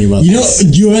 Nobody's talking about this.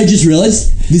 You know what I just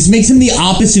realized? This makes him the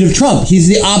opposite of Trump. He's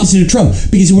the opposite of Trump.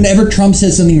 Because whenever Trump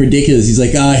says something ridiculous, he's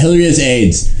like, Hillary has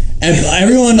AIDS.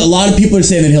 a lot of people are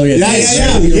saying that Hillary has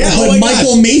AIDS. Yeah. But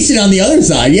Michael Mason on the other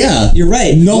side, You're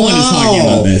right. no one is talking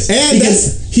about this. And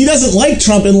he doesn't like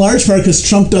Trump in large part because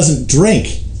Trump doesn't drink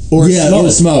or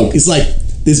smoke. It's like,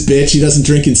 this bitch, he doesn't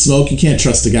drink and smoke. You can't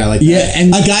trust a guy like that. Yeah, and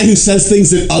a guy who says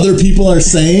things that other people are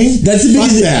saying. That's the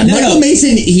biggest that. Michael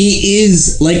Mason, he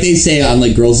is, like they say on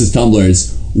like Girls'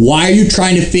 Tumblrs, why are you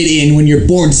trying to fit in when you're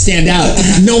born to stand out?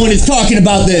 No one is talking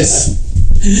about this.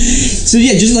 So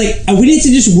yeah, just like we need to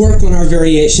just work on our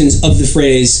variations of the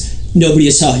phrase "nobody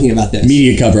is talking about this."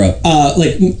 Media cover up.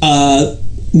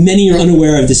 Many are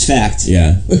unaware of this fact.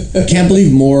 Yeah, can't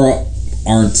believe more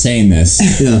aren't saying this.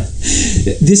 Yeah,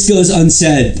 this goes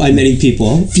unsaid by many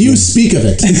people. Few speak of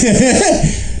it.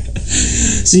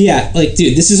 So yeah, like,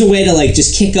 dude, this is a way to like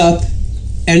just kick up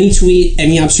any tweet,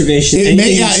 any observation. It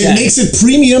makes it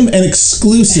premium and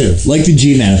exclusive, like the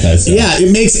G Manifesto. Yeah,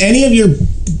 it makes any of your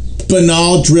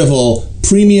banal drivel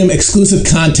premium exclusive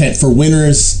content for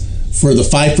winners, for the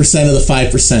 5% of the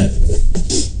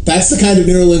 5%. That's the kind of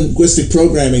neurolinguistic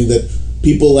programming that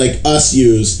people like us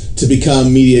use to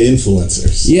become media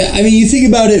influencers. Yeah, I mean, you think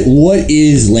about it, what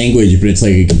is language, but it's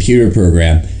like a computer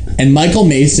program. And Michael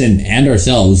Mason and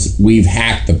ourselves, we've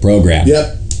hacked the program.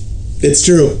 Yep, it's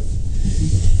true.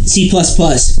 C++,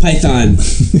 Python.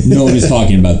 No one is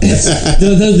talking about this.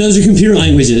 Those are computer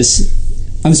languages.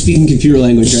 I'm speaking computer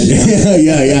language right now.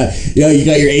 Yeah. You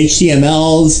got your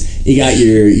HTMLs. You got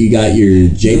your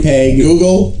JPEG.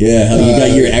 Google. Yeah. You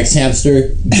got your X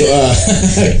hamster.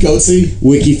 Goatsy.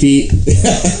 Wiki feet.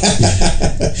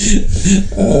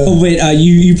 Oh wait,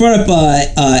 you brought up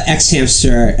X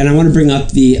hamster, and I want to bring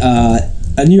up the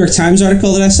a New York Times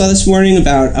article that I saw this morning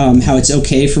about how it's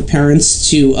okay for parents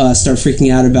to start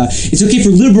freaking out about. It's okay for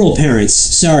liberal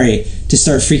parents. To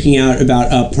start freaking out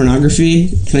about pornography.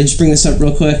 Can I just bring this up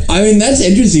real quick? I mean, that's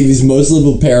interesting because most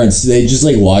liberal parents, they just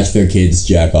like watch their kids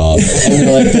jack off. And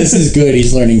they're like, this is good,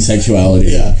 he's learning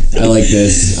sexuality. Yeah. I like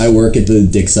this. I work at the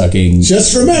dick sucking.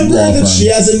 Just remember law that firm. she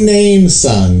has a name,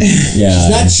 son. Yeah. She's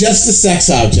not just a sex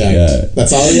object. Yeah.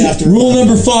 That's all you have to remember. Rule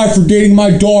number 5 for dating my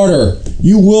daughter.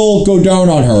 You will go down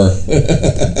on her.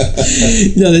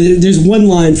 No, there's one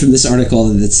line from this article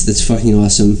that's fucking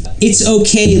awesome. It's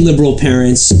okay, liberal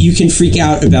parents. You can freak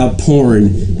out about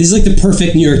porn. This is like the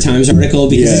perfect New York Times article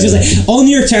because it's just like all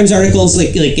New York Times articles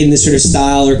like in this sort of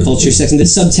style or culture section. The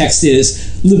subtext is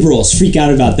liberals freak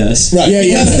out about this. Right.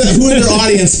 Yeah. Who in their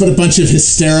audience but a bunch of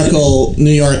hysterical New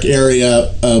York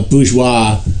area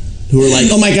bourgeois who are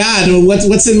like, oh my God,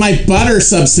 what's in my butter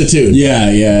substitute?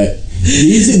 Yeah.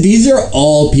 These are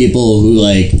all people who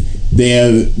like they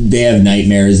have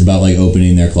nightmares about like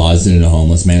opening their closet and a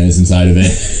homeless man is inside of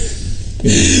it.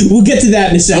 We'll get to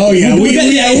that in a second. Oh yeah, we'll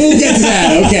get to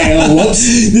that. Okay. Oh, whoops.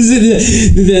 This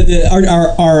is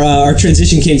our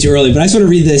transition came too early, but I just want to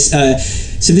read this.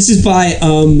 So this is by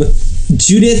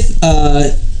Judith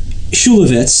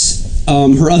Shulevitz.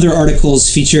 Her other articles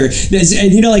feature this,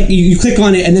 and you click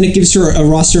on it, and then it gives her a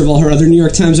roster of all her other New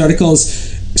York Times articles.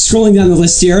 Scrolling down the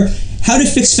list here. How to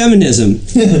fix feminism.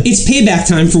 It's payback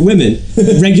time for women.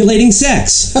 Regulating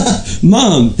sex.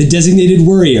 Mom, the designated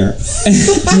worrier. So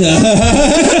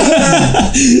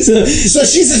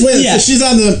she's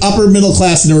on the upper middle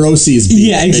class neuroses beat,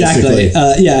 yeah, exactly.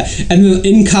 And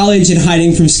in college and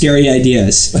hiding from scary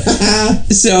ideas.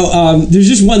 So there's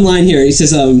just one line here. He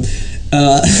says,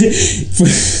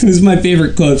 this is my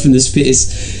favorite quote from this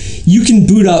piece. You can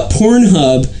boot up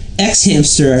Pornhub,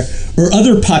 X-Hamster, or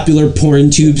other popular porn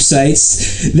tube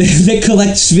sites that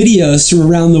collects videos from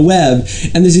around the web,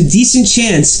 and there's a decent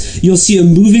chance you'll see a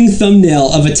moving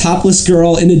thumbnail of a topless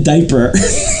girl in a diaper.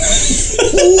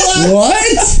 What?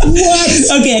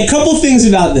 Okay, a couple things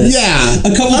about this. Yeah,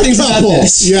 a couple things about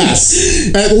this.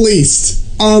 Yes, at least.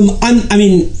 I'm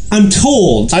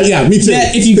told. Yeah, me too.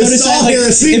 That if you go to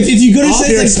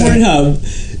sites like Pornhub,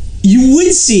 you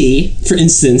would see, for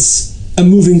instance, a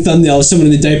moving thumbnail of someone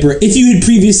in a diaper if you had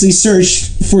previously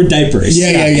searched for diapers.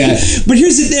 Yeah. But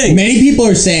here's the thing. Many people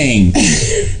are saying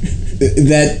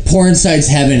that porn sites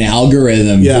have an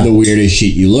algorithm for the weirdest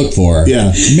shit you look for.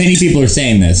 Yeah. Many people are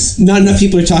saying this. Not enough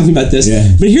people are talking about this.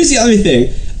 Yeah. But here's the other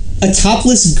thing. A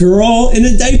topless girl in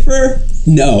a diaper?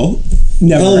 No.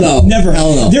 Never. Hell no. Never.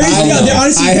 Hell no.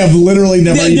 Honestly, I have literally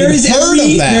never even heard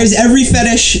of that. There's every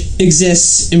fetish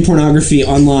exists in pornography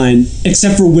online,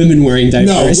 except for women wearing diapers.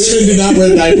 No, women do not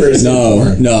wear diapers.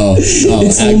 No.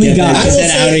 It's only guys. Get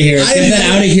that out of here. Get that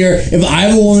out of here. If I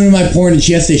have a woman in my porn and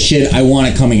she has to shit, I want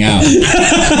it coming out.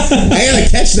 I gotta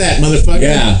catch that, motherfucker.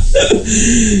 Yeah.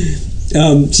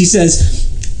 She says,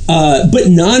 But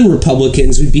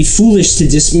non-Republicans would be foolish to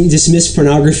dismiss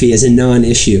pornography as a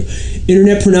non-issue.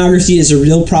 Internet pornography is a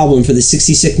real problem for the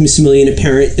 66 million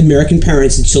American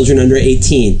parents and children under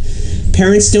 18.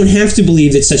 Parents don't have to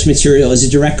believe that such material is a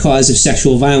direct cause of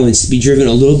sexual violence to be driven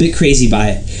a little bit crazy by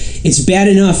it. It's bad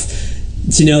enough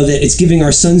to know that it's giving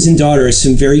our sons and daughters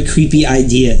some very creepy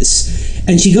ideas.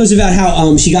 And she goes about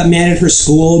how she got mad at her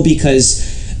school because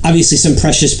obviously some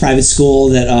precious private school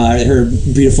that her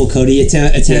beautiful Cody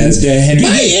attends.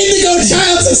 My indigo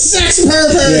child's a sex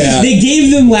pervert! Yeah. They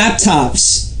gave them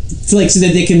laptops so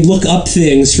that they can look up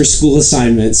things for school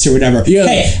assignments or whatever. Yeah.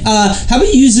 Hey, how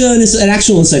about use an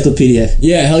actual encyclopedia?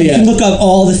 Yeah, hell yeah. You can look up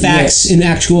all the facts in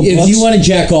actual books. If you want to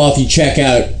jack off, you check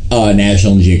out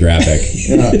National Geographic.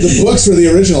 The books were the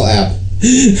original app.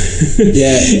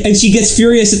 Yeah. And she gets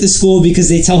furious at the school because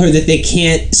they tell her that they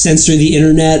can't censor the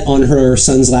internet on her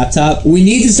son's laptop. We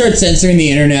need to start censoring the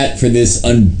internet for this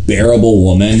unbearable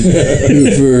woman,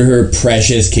 for her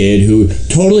precious kid who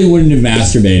totally wouldn't have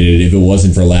masturbated if it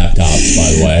wasn't for laptops,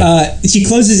 by the way. She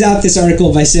closes out this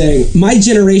article by saying, "My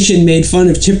generation made fun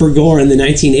of Tipper Gore in the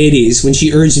 1980s when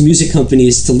she urged music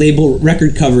companies to label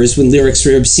record covers when lyrics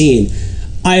were obscene.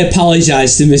 I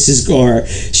apologize to Mrs. Gore.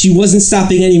 She wasn't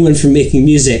stopping anyone from making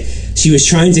music. She was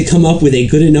trying to come up with a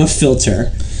good enough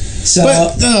filter." So,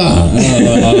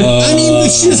 I mean,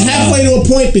 she was halfway to a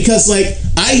point because, like,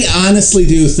 I honestly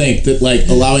do think that, like,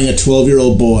 allowing a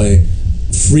 12-year-old boy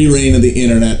free reign of the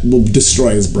internet will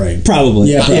destroy his brain.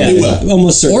 Probably. Yeah, probably will.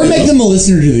 Almost certainly. Or make them a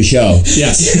listener to the show.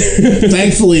 Yes.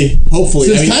 Thankfully, hopefully.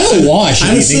 So it's kind of a wash.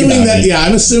 I'm assuming that. Yeah,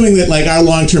 I'm assuming that like our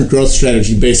long-term growth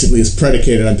strategy basically is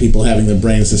predicated on people having their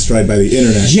brains destroyed by the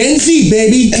internet. Gen Z,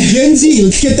 baby. Gen Z.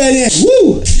 Let's get that in.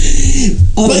 Woo!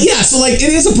 But yeah, so like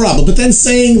it is a problem. But then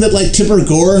saying that like Tipper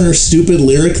Gore and her stupid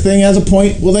lyric thing has a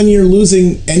point, well then you're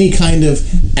losing any kind of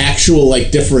actual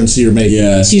like difference you're making.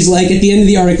 Yeah. She's like, at the end of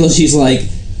the article, she's like,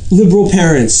 liberal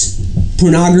parents,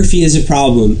 pornography is a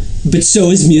problem, but so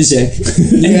is music.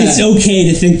 And it's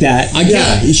okay to think that.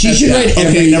 She should write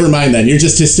every... Okay, never mind then. You're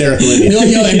just hysterical.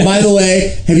 And by the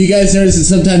way, have you guys noticed that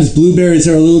sometimes blueberries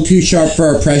are a little too sharp for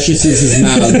our preciouses'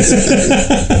 mouths?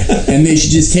 And they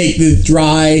should just take the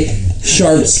dry,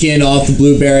 sharp skin off the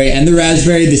blueberry and the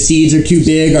raspberry. The seeds are too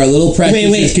big. Our little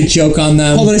preciouses could choke on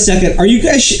them. Hold on a second. Are you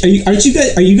guys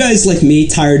like me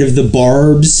tired of the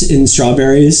barbs in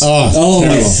strawberries? Oh,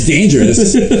 it's dangerous.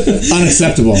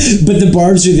 Unacceptable. But the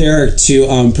barbs are there to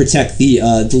protect the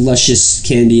luscious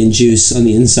candy and juice on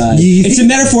the inside. It's a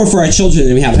metaphor for our children,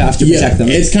 and we have to protect them.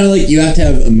 It's kind of like you have to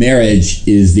have a marriage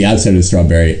is the outside of the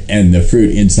strawberry, and the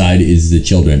fruit inside is the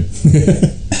children.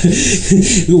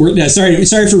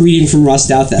 Sorry for reading from Ross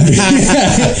Doubt that.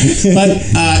 But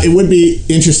it would be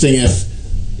interesting if,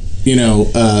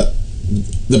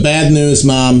 the bad news,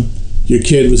 Mom, your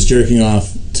kid was jerking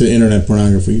off to internet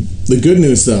pornography. The good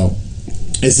news, though,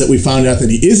 is that we found out that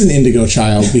he is an indigo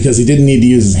child because he didn't need to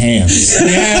use his hands.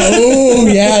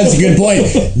 Yeah, that's a good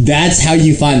point. That's how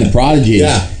you find the prodigy.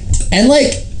 Yeah. And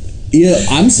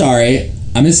I'm sorry,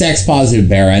 I'm a sex positive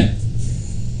parent.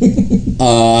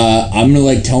 I'm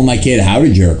gonna tell my kid how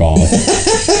to jerk off.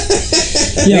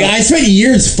 I spent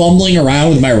years fumbling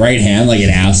around with my right hand like an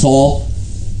asshole,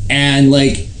 and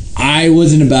I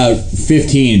wasn't about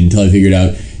 15 until I figured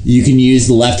out you can use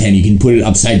the left hand, you can put it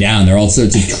upside down. There are all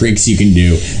sorts of tricks you can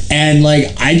do, and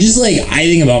I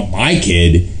think about my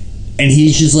kid, and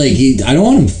he's just I don't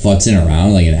want him futzing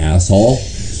around like an asshole.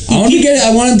 I want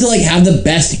him to have the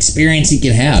best experience he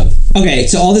can have. Okay,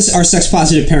 to all our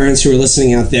sex-positive parents who are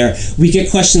listening out there, we get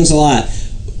questions a lot.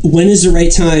 When is the right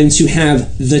time to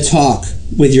have the talk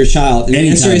with your child? And the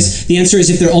answer is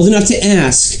if they're old enough to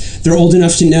ask, they're old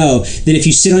enough to know that if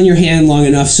you sit on your hand long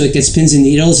enough so it gets pins and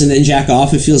needles and then jack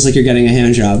off, it feels like you're getting a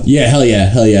hand job. Yeah, hell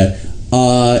yeah.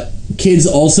 Kids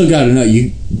also got to know,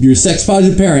 you're a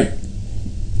sex-positive parent,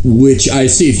 which I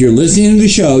see if you're listening to the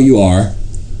show, you are.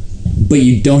 But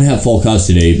you don't have full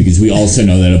custody because we also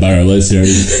know that about our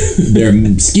listeners. They're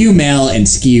skew male and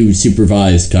skew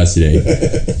supervised custody.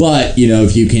 But,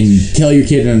 if you can tell your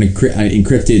kid on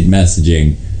encrypted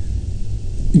messaging,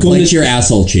 clench your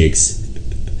asshole cheeks.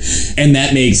 And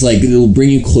that makes, it'll bring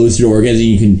you closer to orgasm.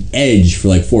 You can edge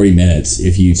for 40 minutes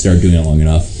if you start doing it long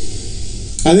enough.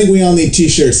 I think we all need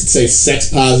t-shirts that say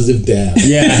sex positive dad.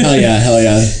 Yeah, hell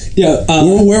yeah. Yeah,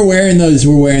 we're wearing those.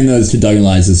 We're wearing those to Doug and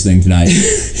Liza's thing tonight.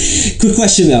 Quick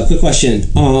question.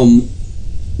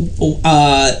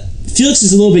 Felix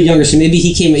is a little bit younger, so maybe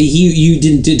he came. You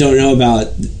don't know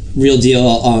about Real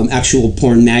Deal actual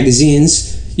porn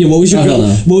magazines. What was your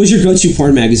go-to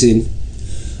porn magazine?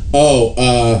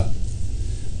 I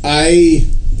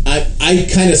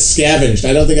kind of scavenged.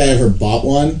 I don't think I ever bought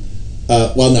one.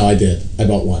 Well, no, I did. I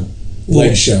bought one.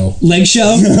 Leg show. Leg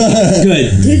show?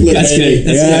 Good. Diggler, That's baby.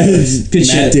 good. That's good. Good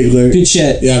Matt shit. Diggler. Good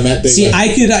shit. Yeah, Matt Diggler.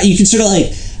 See, you could sort of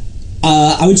like,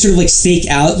 I would sort of like stake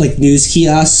out like news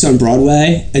kiosks on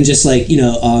Broadway and just like,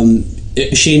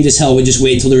 ashamed as hell would just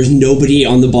wait until there was nobody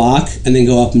on the block and then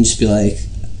go up and just be like,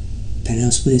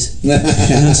 penthouse, please.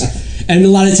 Penthouse. And a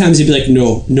lot of times they'd be like,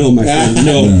 no, my friend,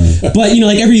 no. But,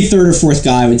 like every third or fourth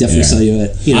guy would definitely sell you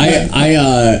it.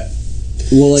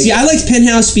 See, I liked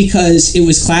Penthouse because it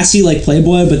was classy like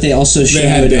Playboy, but they also showed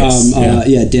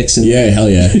dicks and hell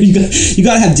yeah. you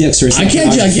gotta have dicks or something.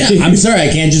 I'm sorry, I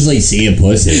can't just like see a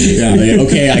pussy. Yeah.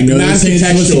 Okay, I know there's things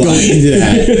supposed to go into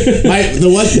that.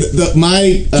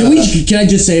 Can I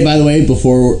just say, by the way,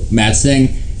 before Matt's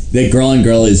thing, that Girl on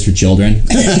Girl is for children.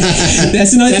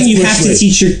 That's another thing you have to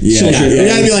teach your children. You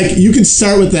gotta be like, you can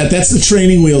start with that. That's the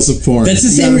training wheels of porn. That's the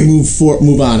same.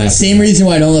 Move on. After same reason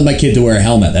why I don't let my kid to wear a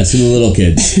helmet. That's for the little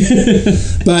kids.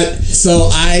 But so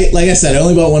like I said, I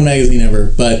only bought one magazine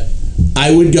ever. But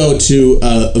I would go to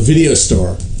a video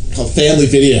store called Family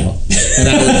Video, and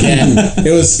I would get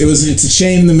it's a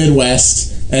chain in the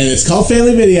Midwest, and it's called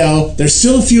Family Video. There's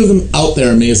still a few of them out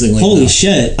there, amazingly. Holy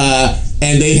shit.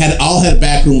 And they all had a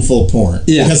back room full of porn.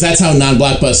 Yeah. Because that's how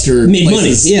non-blockbuster made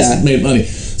money. Yeah. Made money.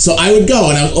 So I would go,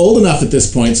 and I was old enough at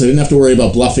this point, so I didn't have to worry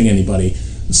about bluffing anybody.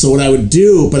 So what I would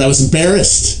do, but I was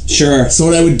embarrassed. Sure. So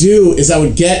what I would do is I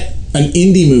would get an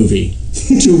indie movie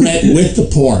to rent with the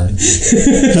porn,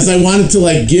 because I wanted to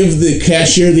like give the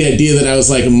cashier the idea that I was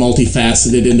like a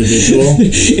multifaceted individual.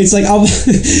 It's like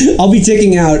I'll be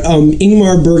taking out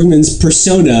Ingmar Bergman's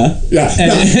Persona. Yeah.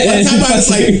 One time I was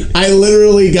like, I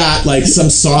literally got like some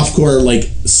softcore like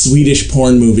Swedish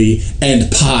porn movie and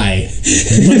pie,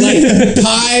 but like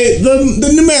pie,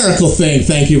 the numerical thing.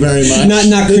 Thank you very much.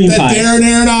 Not cream pie. Darren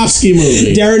Aronofsky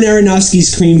movie. Darren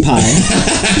Aronofsky's cream pie.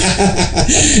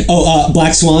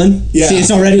 Black Swan. Yeah. See,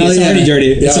 it's already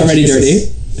dirty. It's already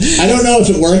dirty. I don't know if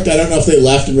it worked. I don't know if they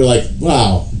left and were like,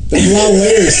 wow, there's a lot of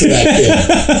layers to that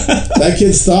kid. That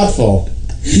kid's thoughtful.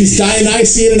 He's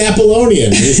Dionysian and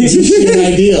Apollonian. He's an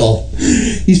ideal.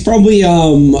 He's probably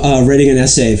writing an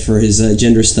essay for his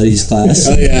gender studies class.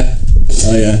 Oh yeah.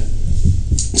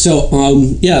 So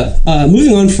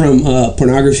moving on from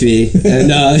pornography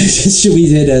and shit we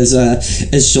did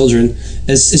as children,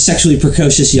 as sexually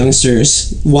precocious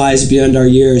youngsters, wise beyond our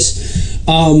years.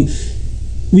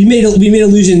 We made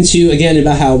allusion to, again,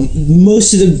 about how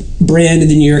most of the brand of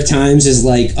the New York Times is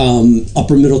like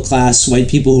upper middle class white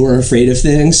people who are afraid of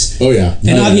things. Oh yeah.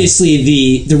 And obviously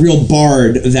the real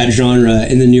bard of that genre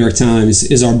in the New York Times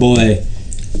is our boy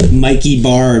Micki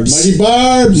Barbs. Micki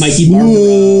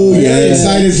Barbaro. I'm very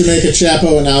excited to make a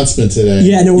Chapo announcement today.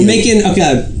 Yeah, no, we're making...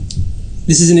 Okay,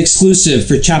 this is an exclusive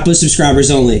for Chapo subscribers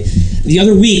only. The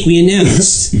other week, we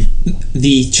announced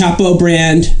the Chapo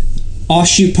brand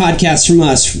offshoot podcast from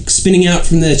us, spinning out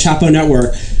from the Chapo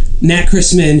network. Matt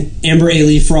Chrisman, Amber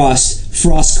Ailey Frost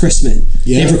Chrisman.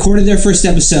 Yeah. They've recorded their first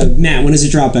episode. Matt, when is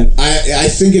it dropping? I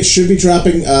think it should be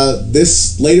dropping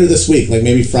later this week, like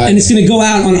maybe Friday. And it's going to go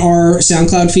out on our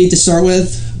SoundCloud feed to start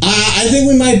with? I think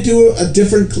we might do a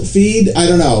different feed. I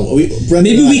don't know.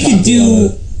 Maybe we could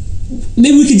do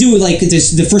like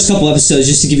the first couple episodes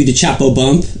just to give you the Chapo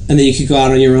bump, and then you could go out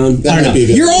on your own. I don't know.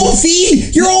 Your own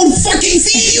feed? Your own fucking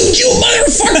feed, you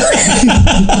motherfucker!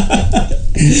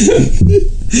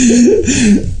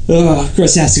 Of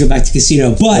course, it has to go back to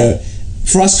casino. But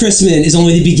Frost Chrisman is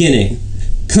only the beginning.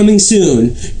 Coming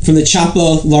soon from the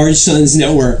Chapo Large Sons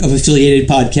network of affiliated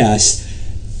podcasts,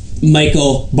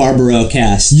 Michael Barbaro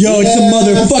cast. Yo, it's the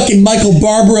motherfucking Michael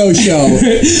Barbaro show.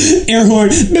 Air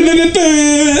horn.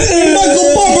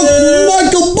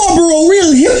 Michael Barbaro,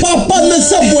 real hip hop on the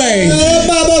subway.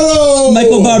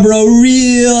 Michael Barbaro,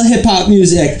 real hip hop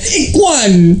music.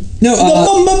 One. No,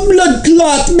 the blood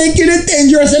clot making it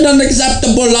dangerous and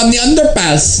unacceptable on the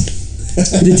underpass.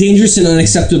 The Dangerous and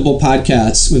Unacceptable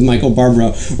podcast with Michael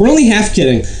Barbaro. We're only half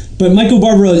kidding, but Michael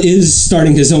Barbaro is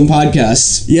starting his own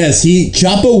podcast. Yes,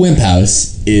 Chapo Wimp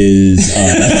House is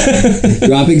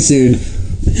dropping soon.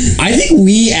 I think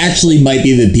we actually might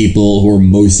be the people who are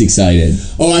most excited.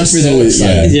 Oh, I'm so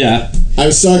excited! Yeah.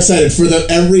 I'm so excited for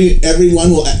every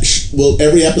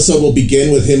episode will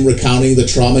begin with him recounting the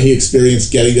trauma he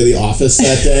experienced getting to the office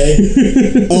that day.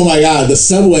 Oh my God, the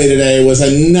subway today was a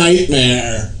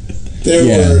nightmare.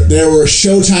 There were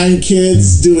Showtime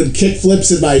kids doing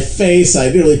kickflips in my face. I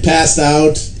nearly passed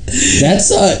out. That's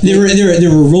There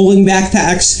were rolling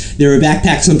backpacks. There were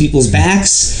backpacks on people's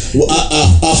backs.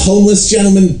 A homeless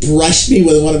gentleman brushed me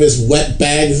with one of his wet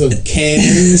bags of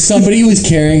cans. somebody was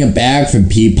carrying a bag from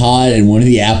Peapod, and one of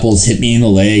the apples hit me in the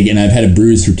leg, and I've had a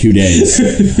bruise for 2 days.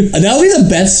 That'll be the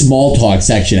best small talk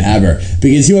section ever,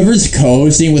 because whoever's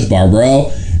co-hosting with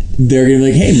Barbaro, they're gonna be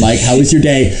like, "Hey, Mike, how was your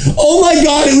day?" "Oh my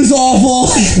God, it was awful."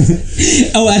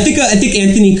 Oh, I think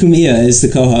Anthony Cumia is the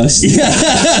co-host.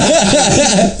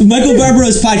 Michael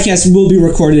Barbaro's podcast will be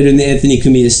recorded in the Anthony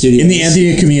Cumia studio. In the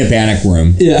Anthony Cumia Panic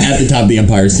Room, at the top of the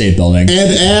Empire State Building.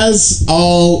 And as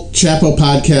all Chapo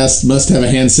podcasts must have a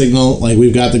hand signal, like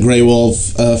we've got the Grey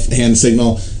Wolf hand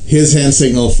signal. His hand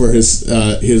signal for his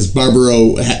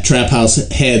Barbaro trap house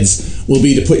heads will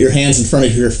be to put your hands in front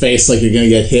of your face like you're going to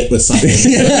get hit with something.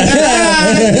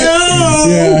 No!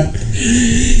 Yeah.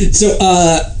 So,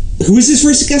 who was his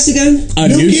first guest again?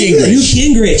 Newt Gingrich. Newt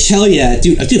Gingrich, hell yeah.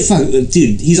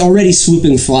 Dude, he's already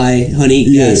swooping fly, honey.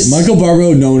 Yes. Michael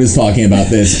Barbaro, no one is talking about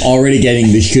this, already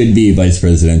getting the should-be vice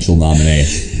presidential nominee.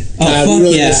 Oh, we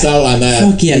really missed out on that.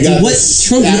 Fuck yeah. We got Dude, what? this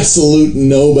Trump, absolute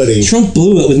nobody. Trump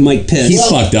blew it with Mike Pence. He's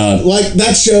fucked up. Like,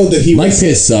 that showed that he Mike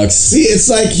Piss sucks. See, it's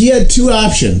like he had two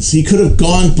options. He could have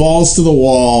gone balls to the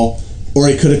wall, or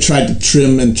he could have tried to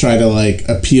trim and try to, like,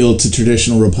 appeal to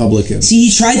traditional Republicans. See,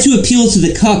 he tried to appeal to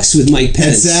the cucks with Mike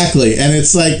Pence. Exactly. And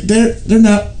it's like, they're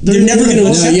never going to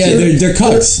accept it. They're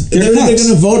cucks. They're either going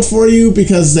to vote for you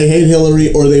because they hate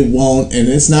Hillary, or they won't, and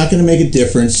it's not going to make a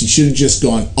difference. You should have just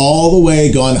gone all the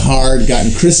way, gone hard,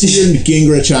 gotten Christie and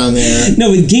Gingrich on there.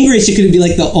 No, with Gingrich, it could be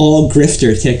like the all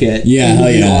grifter ticket. Yeah,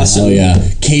 hell yeah. Awesome. Hell yeah.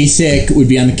 Kasich would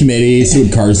be on the committee, so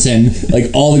would Carson.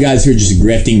 Like, all the guys who are just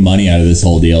grifting money out of this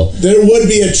whole deal. There would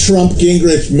be a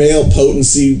Trump-Gingrich male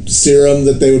potency serum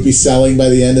that they would be selling by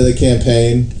the end of the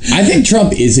campaign. I think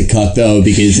Trump is a cuck, though,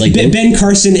 because, like... Ben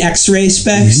Carson X-ray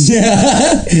specs.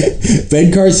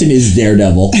 Ben Carson is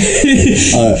Daredevil.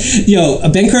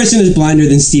 Ben Carson is blinder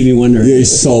than Stevie Wonder.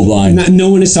 He's so blind. No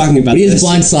one is talking about But he this. has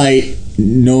blind sight.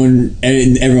 No one...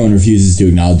 And everyone refuses to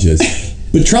acknowledge this.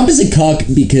 But Trump is a cuck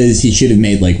because he should have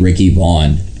made, like, Ricky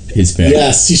Vaughn his pick.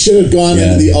 Yes, he should have gone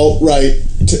into the alt-right,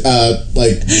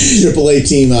 AAA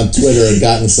team on Twitter and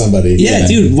gotten somebody. Yeah,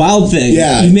 dude, wild thing.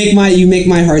 Yeah. You make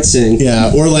my heart sing.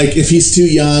 Yeah, or, like, if he's too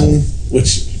young,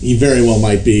 which he very well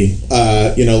might be,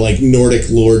 like Nordic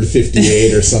Lord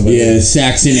 58 or somebody. Yeah,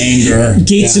 Saxon Anger.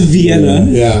 Gates of Vienna.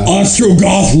 Yeah.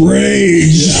 Ostrogoth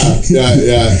Rage.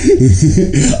 Yeah.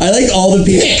 I like all the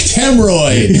people. Picked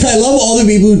hemorrhoid. I love all the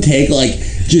people who take, like,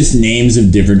 just names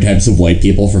of different types of white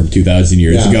people from 2,000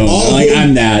 years ago.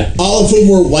 I'm that. All of whom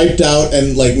were wiped out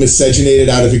and, like, miscegenated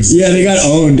out of existence. Yeah, they got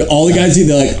owned. All the guys who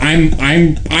they're like, I'm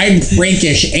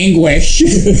Frankish anguish.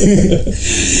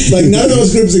 Like, none of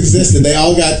those groups existed. They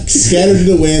all got scattered to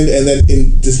the wind and then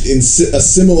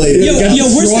assimilated.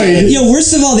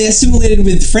 Worst of all, they assimilated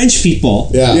with French people.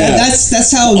 Yeah.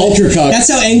 That's how Ultra-cuck. That's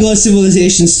how Anglo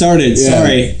civilization started.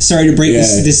 Yeah. Sorry to break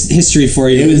this history for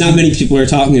you. Not many people are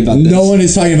talking about this. No one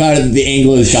is talking about it. The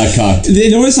Anglos got cucked.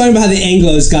 No one's talking about how the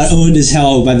Anglos got owned as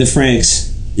hell by the Franks.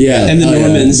 Yeah, and the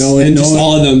Normans,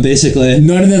 all of them, basically.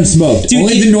 None of them smoked. Dude,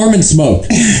 Only the Normans smoked.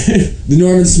 The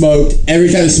Normans smoked. Every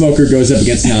time a smoker goes up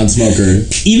against a non-smoker.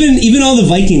 Even all the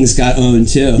Vikings got owned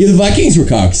too. Yeah, the Vikings were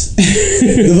cocks.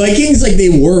 The Vikings, like, they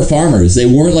were farmers. They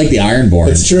weren't like the Ironborn.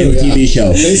 It's true. In the TV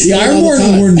show. The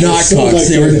Ironborn were not cocks.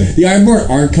 The Ironborn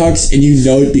aren't cocks, and you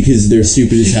know it because they're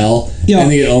stupid as hell. Yeah.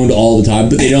 And they get owned all the time,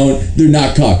 but they're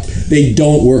not cocked. They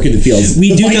don't work in the fields.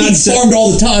 The Vikings farmed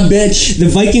all the time, bitch. The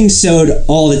Vikings sowed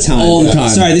all the time. All the time.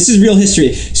 Sorry, this is real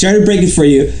history. Sorry to break it for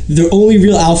you. The only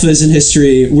real alphas in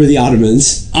history were the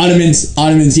Ottomans.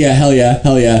 Ottomans, yeah, hell yeah.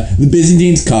 The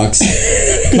Byzantines, cocks.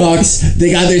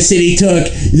 They got their city took.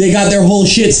 They got their whole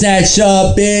shit snatched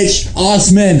up, bitch.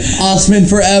 Osman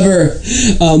forever.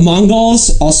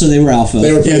 Mongols, also they were alpha.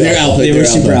 They're alpha. They were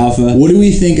super alpha. What do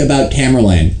we think about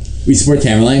Tamerlane? We support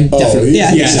Tamerlane? Oh, definitely.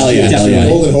 Hell yeah.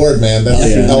 Golden Horde, man.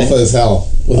 That's alpha as hell.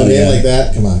 With a name like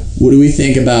that, come on. What do we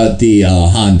think about the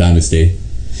Han dynasty?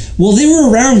 Well, they were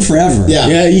around forever.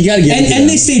 Yeah, you gotta get into and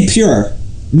they stayed pure.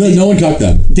 No one cucked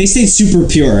them. They stayed super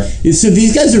pure. So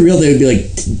these guys are real. They would be like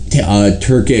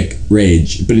Turkic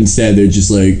rage, but instead they're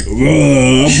just like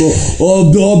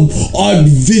I'm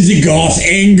Visigoth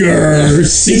anger.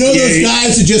 You know those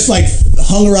guys who just like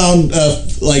hung around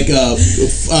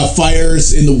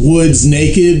fires in the woods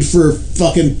naked for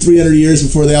fucking 300 years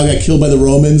before they all got killed by the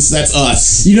Romans? That's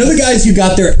us. You know the guys who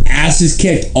got their asses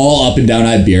kicked all up and down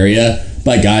Iberia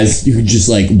by guys who just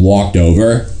like walked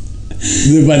over?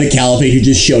 By the caliphate who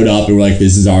just showed up and were like,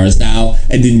 this is ours now,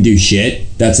 and didn't do shit?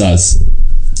 That's us.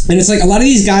 And it's like a lot of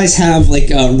these guys have like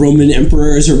Roman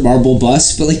emperors or marble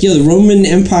busts, but like the Roman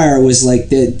Empire was like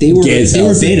they were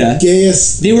beta.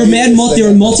 Gayest. They were they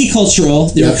were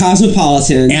multicultural. They were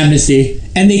cosmopolitan. Amnesty.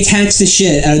 And they taxed the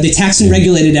shit. They taxed and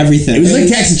regulated everything. It was like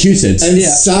Massachusetts. And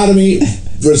sodomy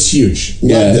was huge.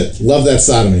 Loved it. Loved that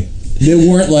sodomy. They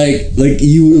weren't like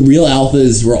you. Real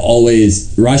alphas were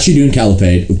always Rashidun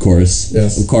Caliphate, of course.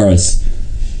 Yes. Of course.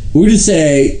 We would just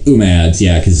say Umayyads,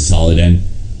 yeah, because it's Saladin.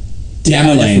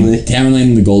 Tamerlane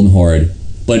and the Golden Horde.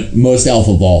 But most alpha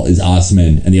of all is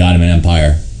Osman and the Ottoman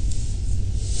Empire.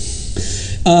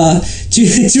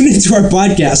 Tune into our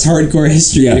podcast, Hardcore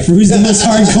History, for who's the most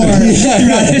hardcore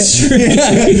throughout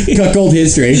history. Cuckold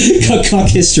history. Cuck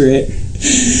history.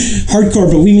 Hardcore,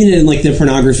 but we mean it in like the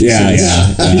pornography sense.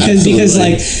 Because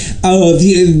like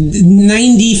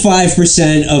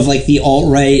 95% of like the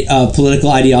alt-right political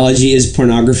ideology is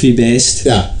pornography based.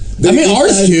 Yeah.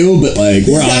 Ours too, but like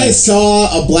these guys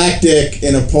saw a black dick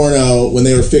in a porno when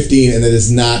they were 15 and it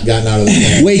has not gotten out of the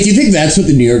pan. Wait, do you think that's what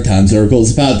the New York Times article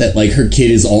is about? That like her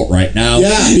kid is alt-right now?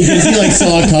 Yeah. Because he like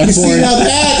saw a cuck porn. Now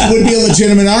that would be a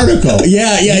legitimate article.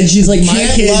 Yeah, and she's like, my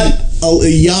kid... a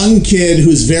young kid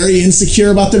who's very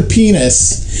insecure about their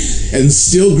penis and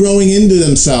still growing into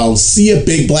themselves see a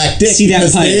big black dick. See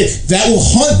that pipe. That will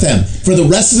haunt them for the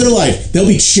rest of their life. They'll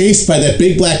be chased by that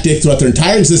big black dick throughout their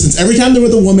entire existence. Every time they're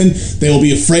with a woman, they will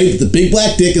be afraid that the big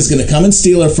black dick is going to come and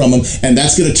steal her from them, and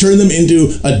that's going to turn them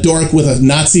into a dork with a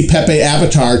Nazi Pepe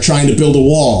avatar trying to build a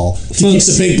wall to keep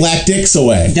the big black dicks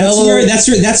away.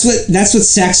 That's what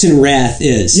Saxon Wrath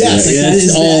is. Yes, that's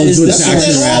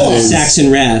Saxon Wrath is. Saxon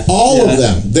Wrath. All of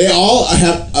them. They all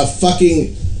have a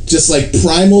fucking just like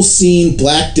primal scene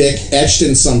black dick etched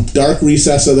in some dark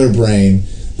recess of their brain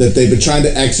that they've been trying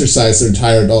to exercise their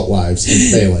entire adult lives and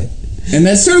failing. And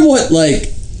that's sort of what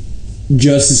like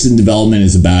justice and development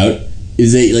is about.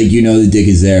 Is that like the dick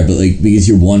is there, but like because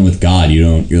you're one with God,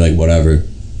 you're like whatever.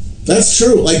 That's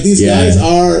true. Like these guys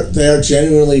they're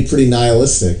genuinely pretty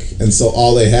nihilistic, and so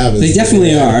all they have is they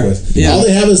definitely are. Yeah. All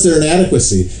they have is their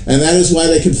inadequacy, and that is why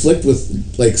they conflict with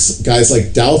like guys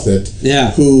like Douthit,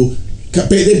 who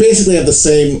they basically have the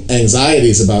same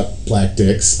anxieties about black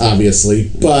dicks, obviously,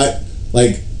 but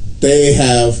like they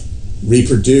have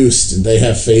reproduced and they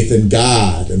have faith in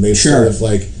God, and they sort of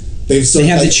like. They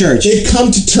have the church. They've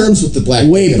come to terms with the black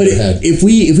dick in their head. If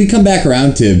we come back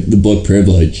around to the book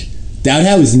Privilege,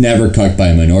 Dowd was never cucked by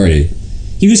a minority.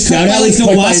 He was cucked by like the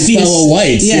waspiest fellow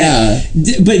whites. Yeah.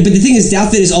 But the thing is,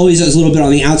 Douthit is always a little bit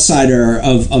on the outsider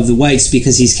of the whites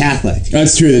because he's Catholic.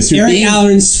 That's true. Eric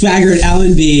Allen Swaggart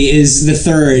Allenby is the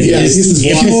third. Yeah, he's the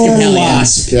pure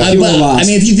wasp. I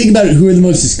mean, if you think about it, who are the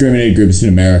most discriminated groups in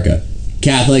America?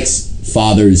 Catholics,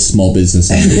 fathers, small business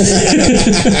owners.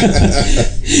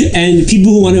 And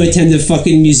people who want to attend a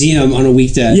fucking museum on a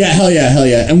weekday. Yeah, hell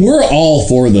yeah. And we're all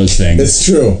for those things. It's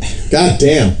true. God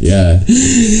damn. Yeah.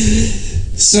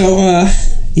 So, I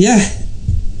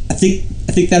think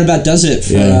that about does it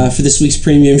for this week's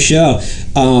premium show.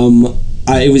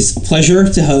 It was a pleasure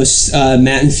to host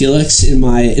Matt and Felix in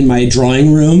my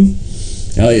drawing room.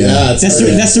 Hell yeah.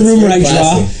 That's the room where I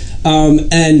draw.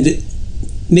 And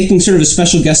making sort of a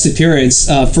special guest appearance,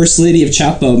 First Lady of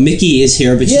Chapo, Micki is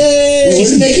here. But where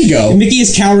did Micki go? Micki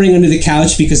is cowering under the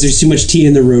couch because there's too much tea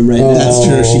in the room right now. That's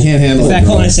true. She can't handle it. In fact,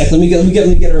 hold on a sec. Let me get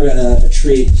her a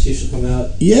treat. See if she'll come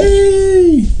out.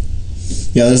 Yay!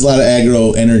 Yeah, there's a lot of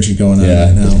aggro energy going on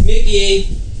right now.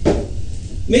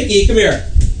 Micki, come here.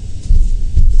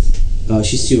 Oh,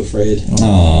 she's too afraid.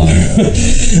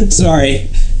 Aww. Sorry.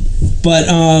 But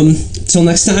till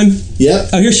next time. Yep.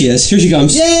 Oh, here she is. Here she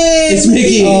comes. Yay! It's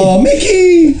Micki. Oh,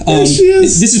 Micki. There she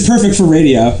is. This is perfect for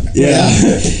radio. Yeah.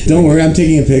 Don't worry, I'm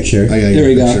taking a picture. There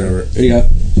we go. There you go.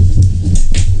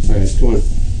 All right, come on.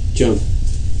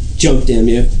 Jump, damn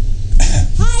you.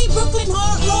 Hi, Brooklyn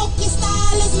Hard Rock, your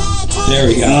style is mad. There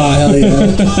we go. Oh, hell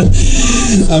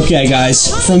yeah. Okay, guys.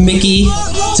 From Micki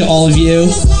to all of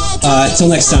you. Till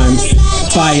next time.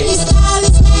 Bye.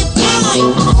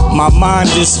 My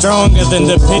mind is stronger than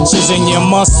the pictures in your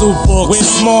muscle book. With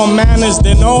more manners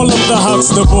than all of the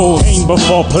Huxtables. Pain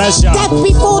before pleasure. Death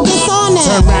before dishonor.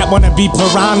 Turn rat wannabe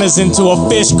piranhas into a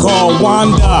fish called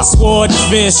Wanda.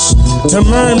 Swordfish to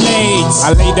mermaids.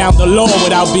 I lay down the law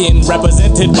without being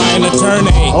represented by an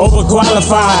attorney.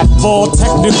 Overqualified for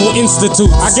technical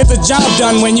institute. I get the job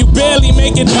done when you barely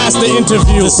make it past the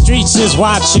interview. The streets is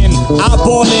watching,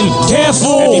 eyeballing,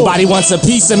 careful. Everybody wants a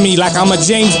piece of me like I'm a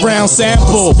James Brown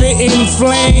sample. Spitting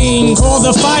flame, call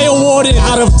the fire warden.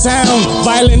 Out of town,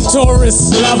 violent tourists,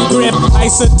 love grip.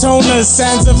 Isotoners,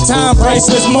 sands of time,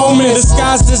 priceless moments.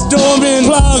 Disguised as dormant,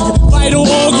 plug vital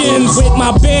organs. With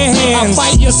my bare hands, I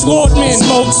fight your swordman.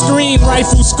 Smoke screen,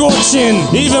 rifle scorching.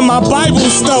 Even my Bible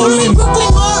stolen.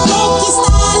 Brooklyn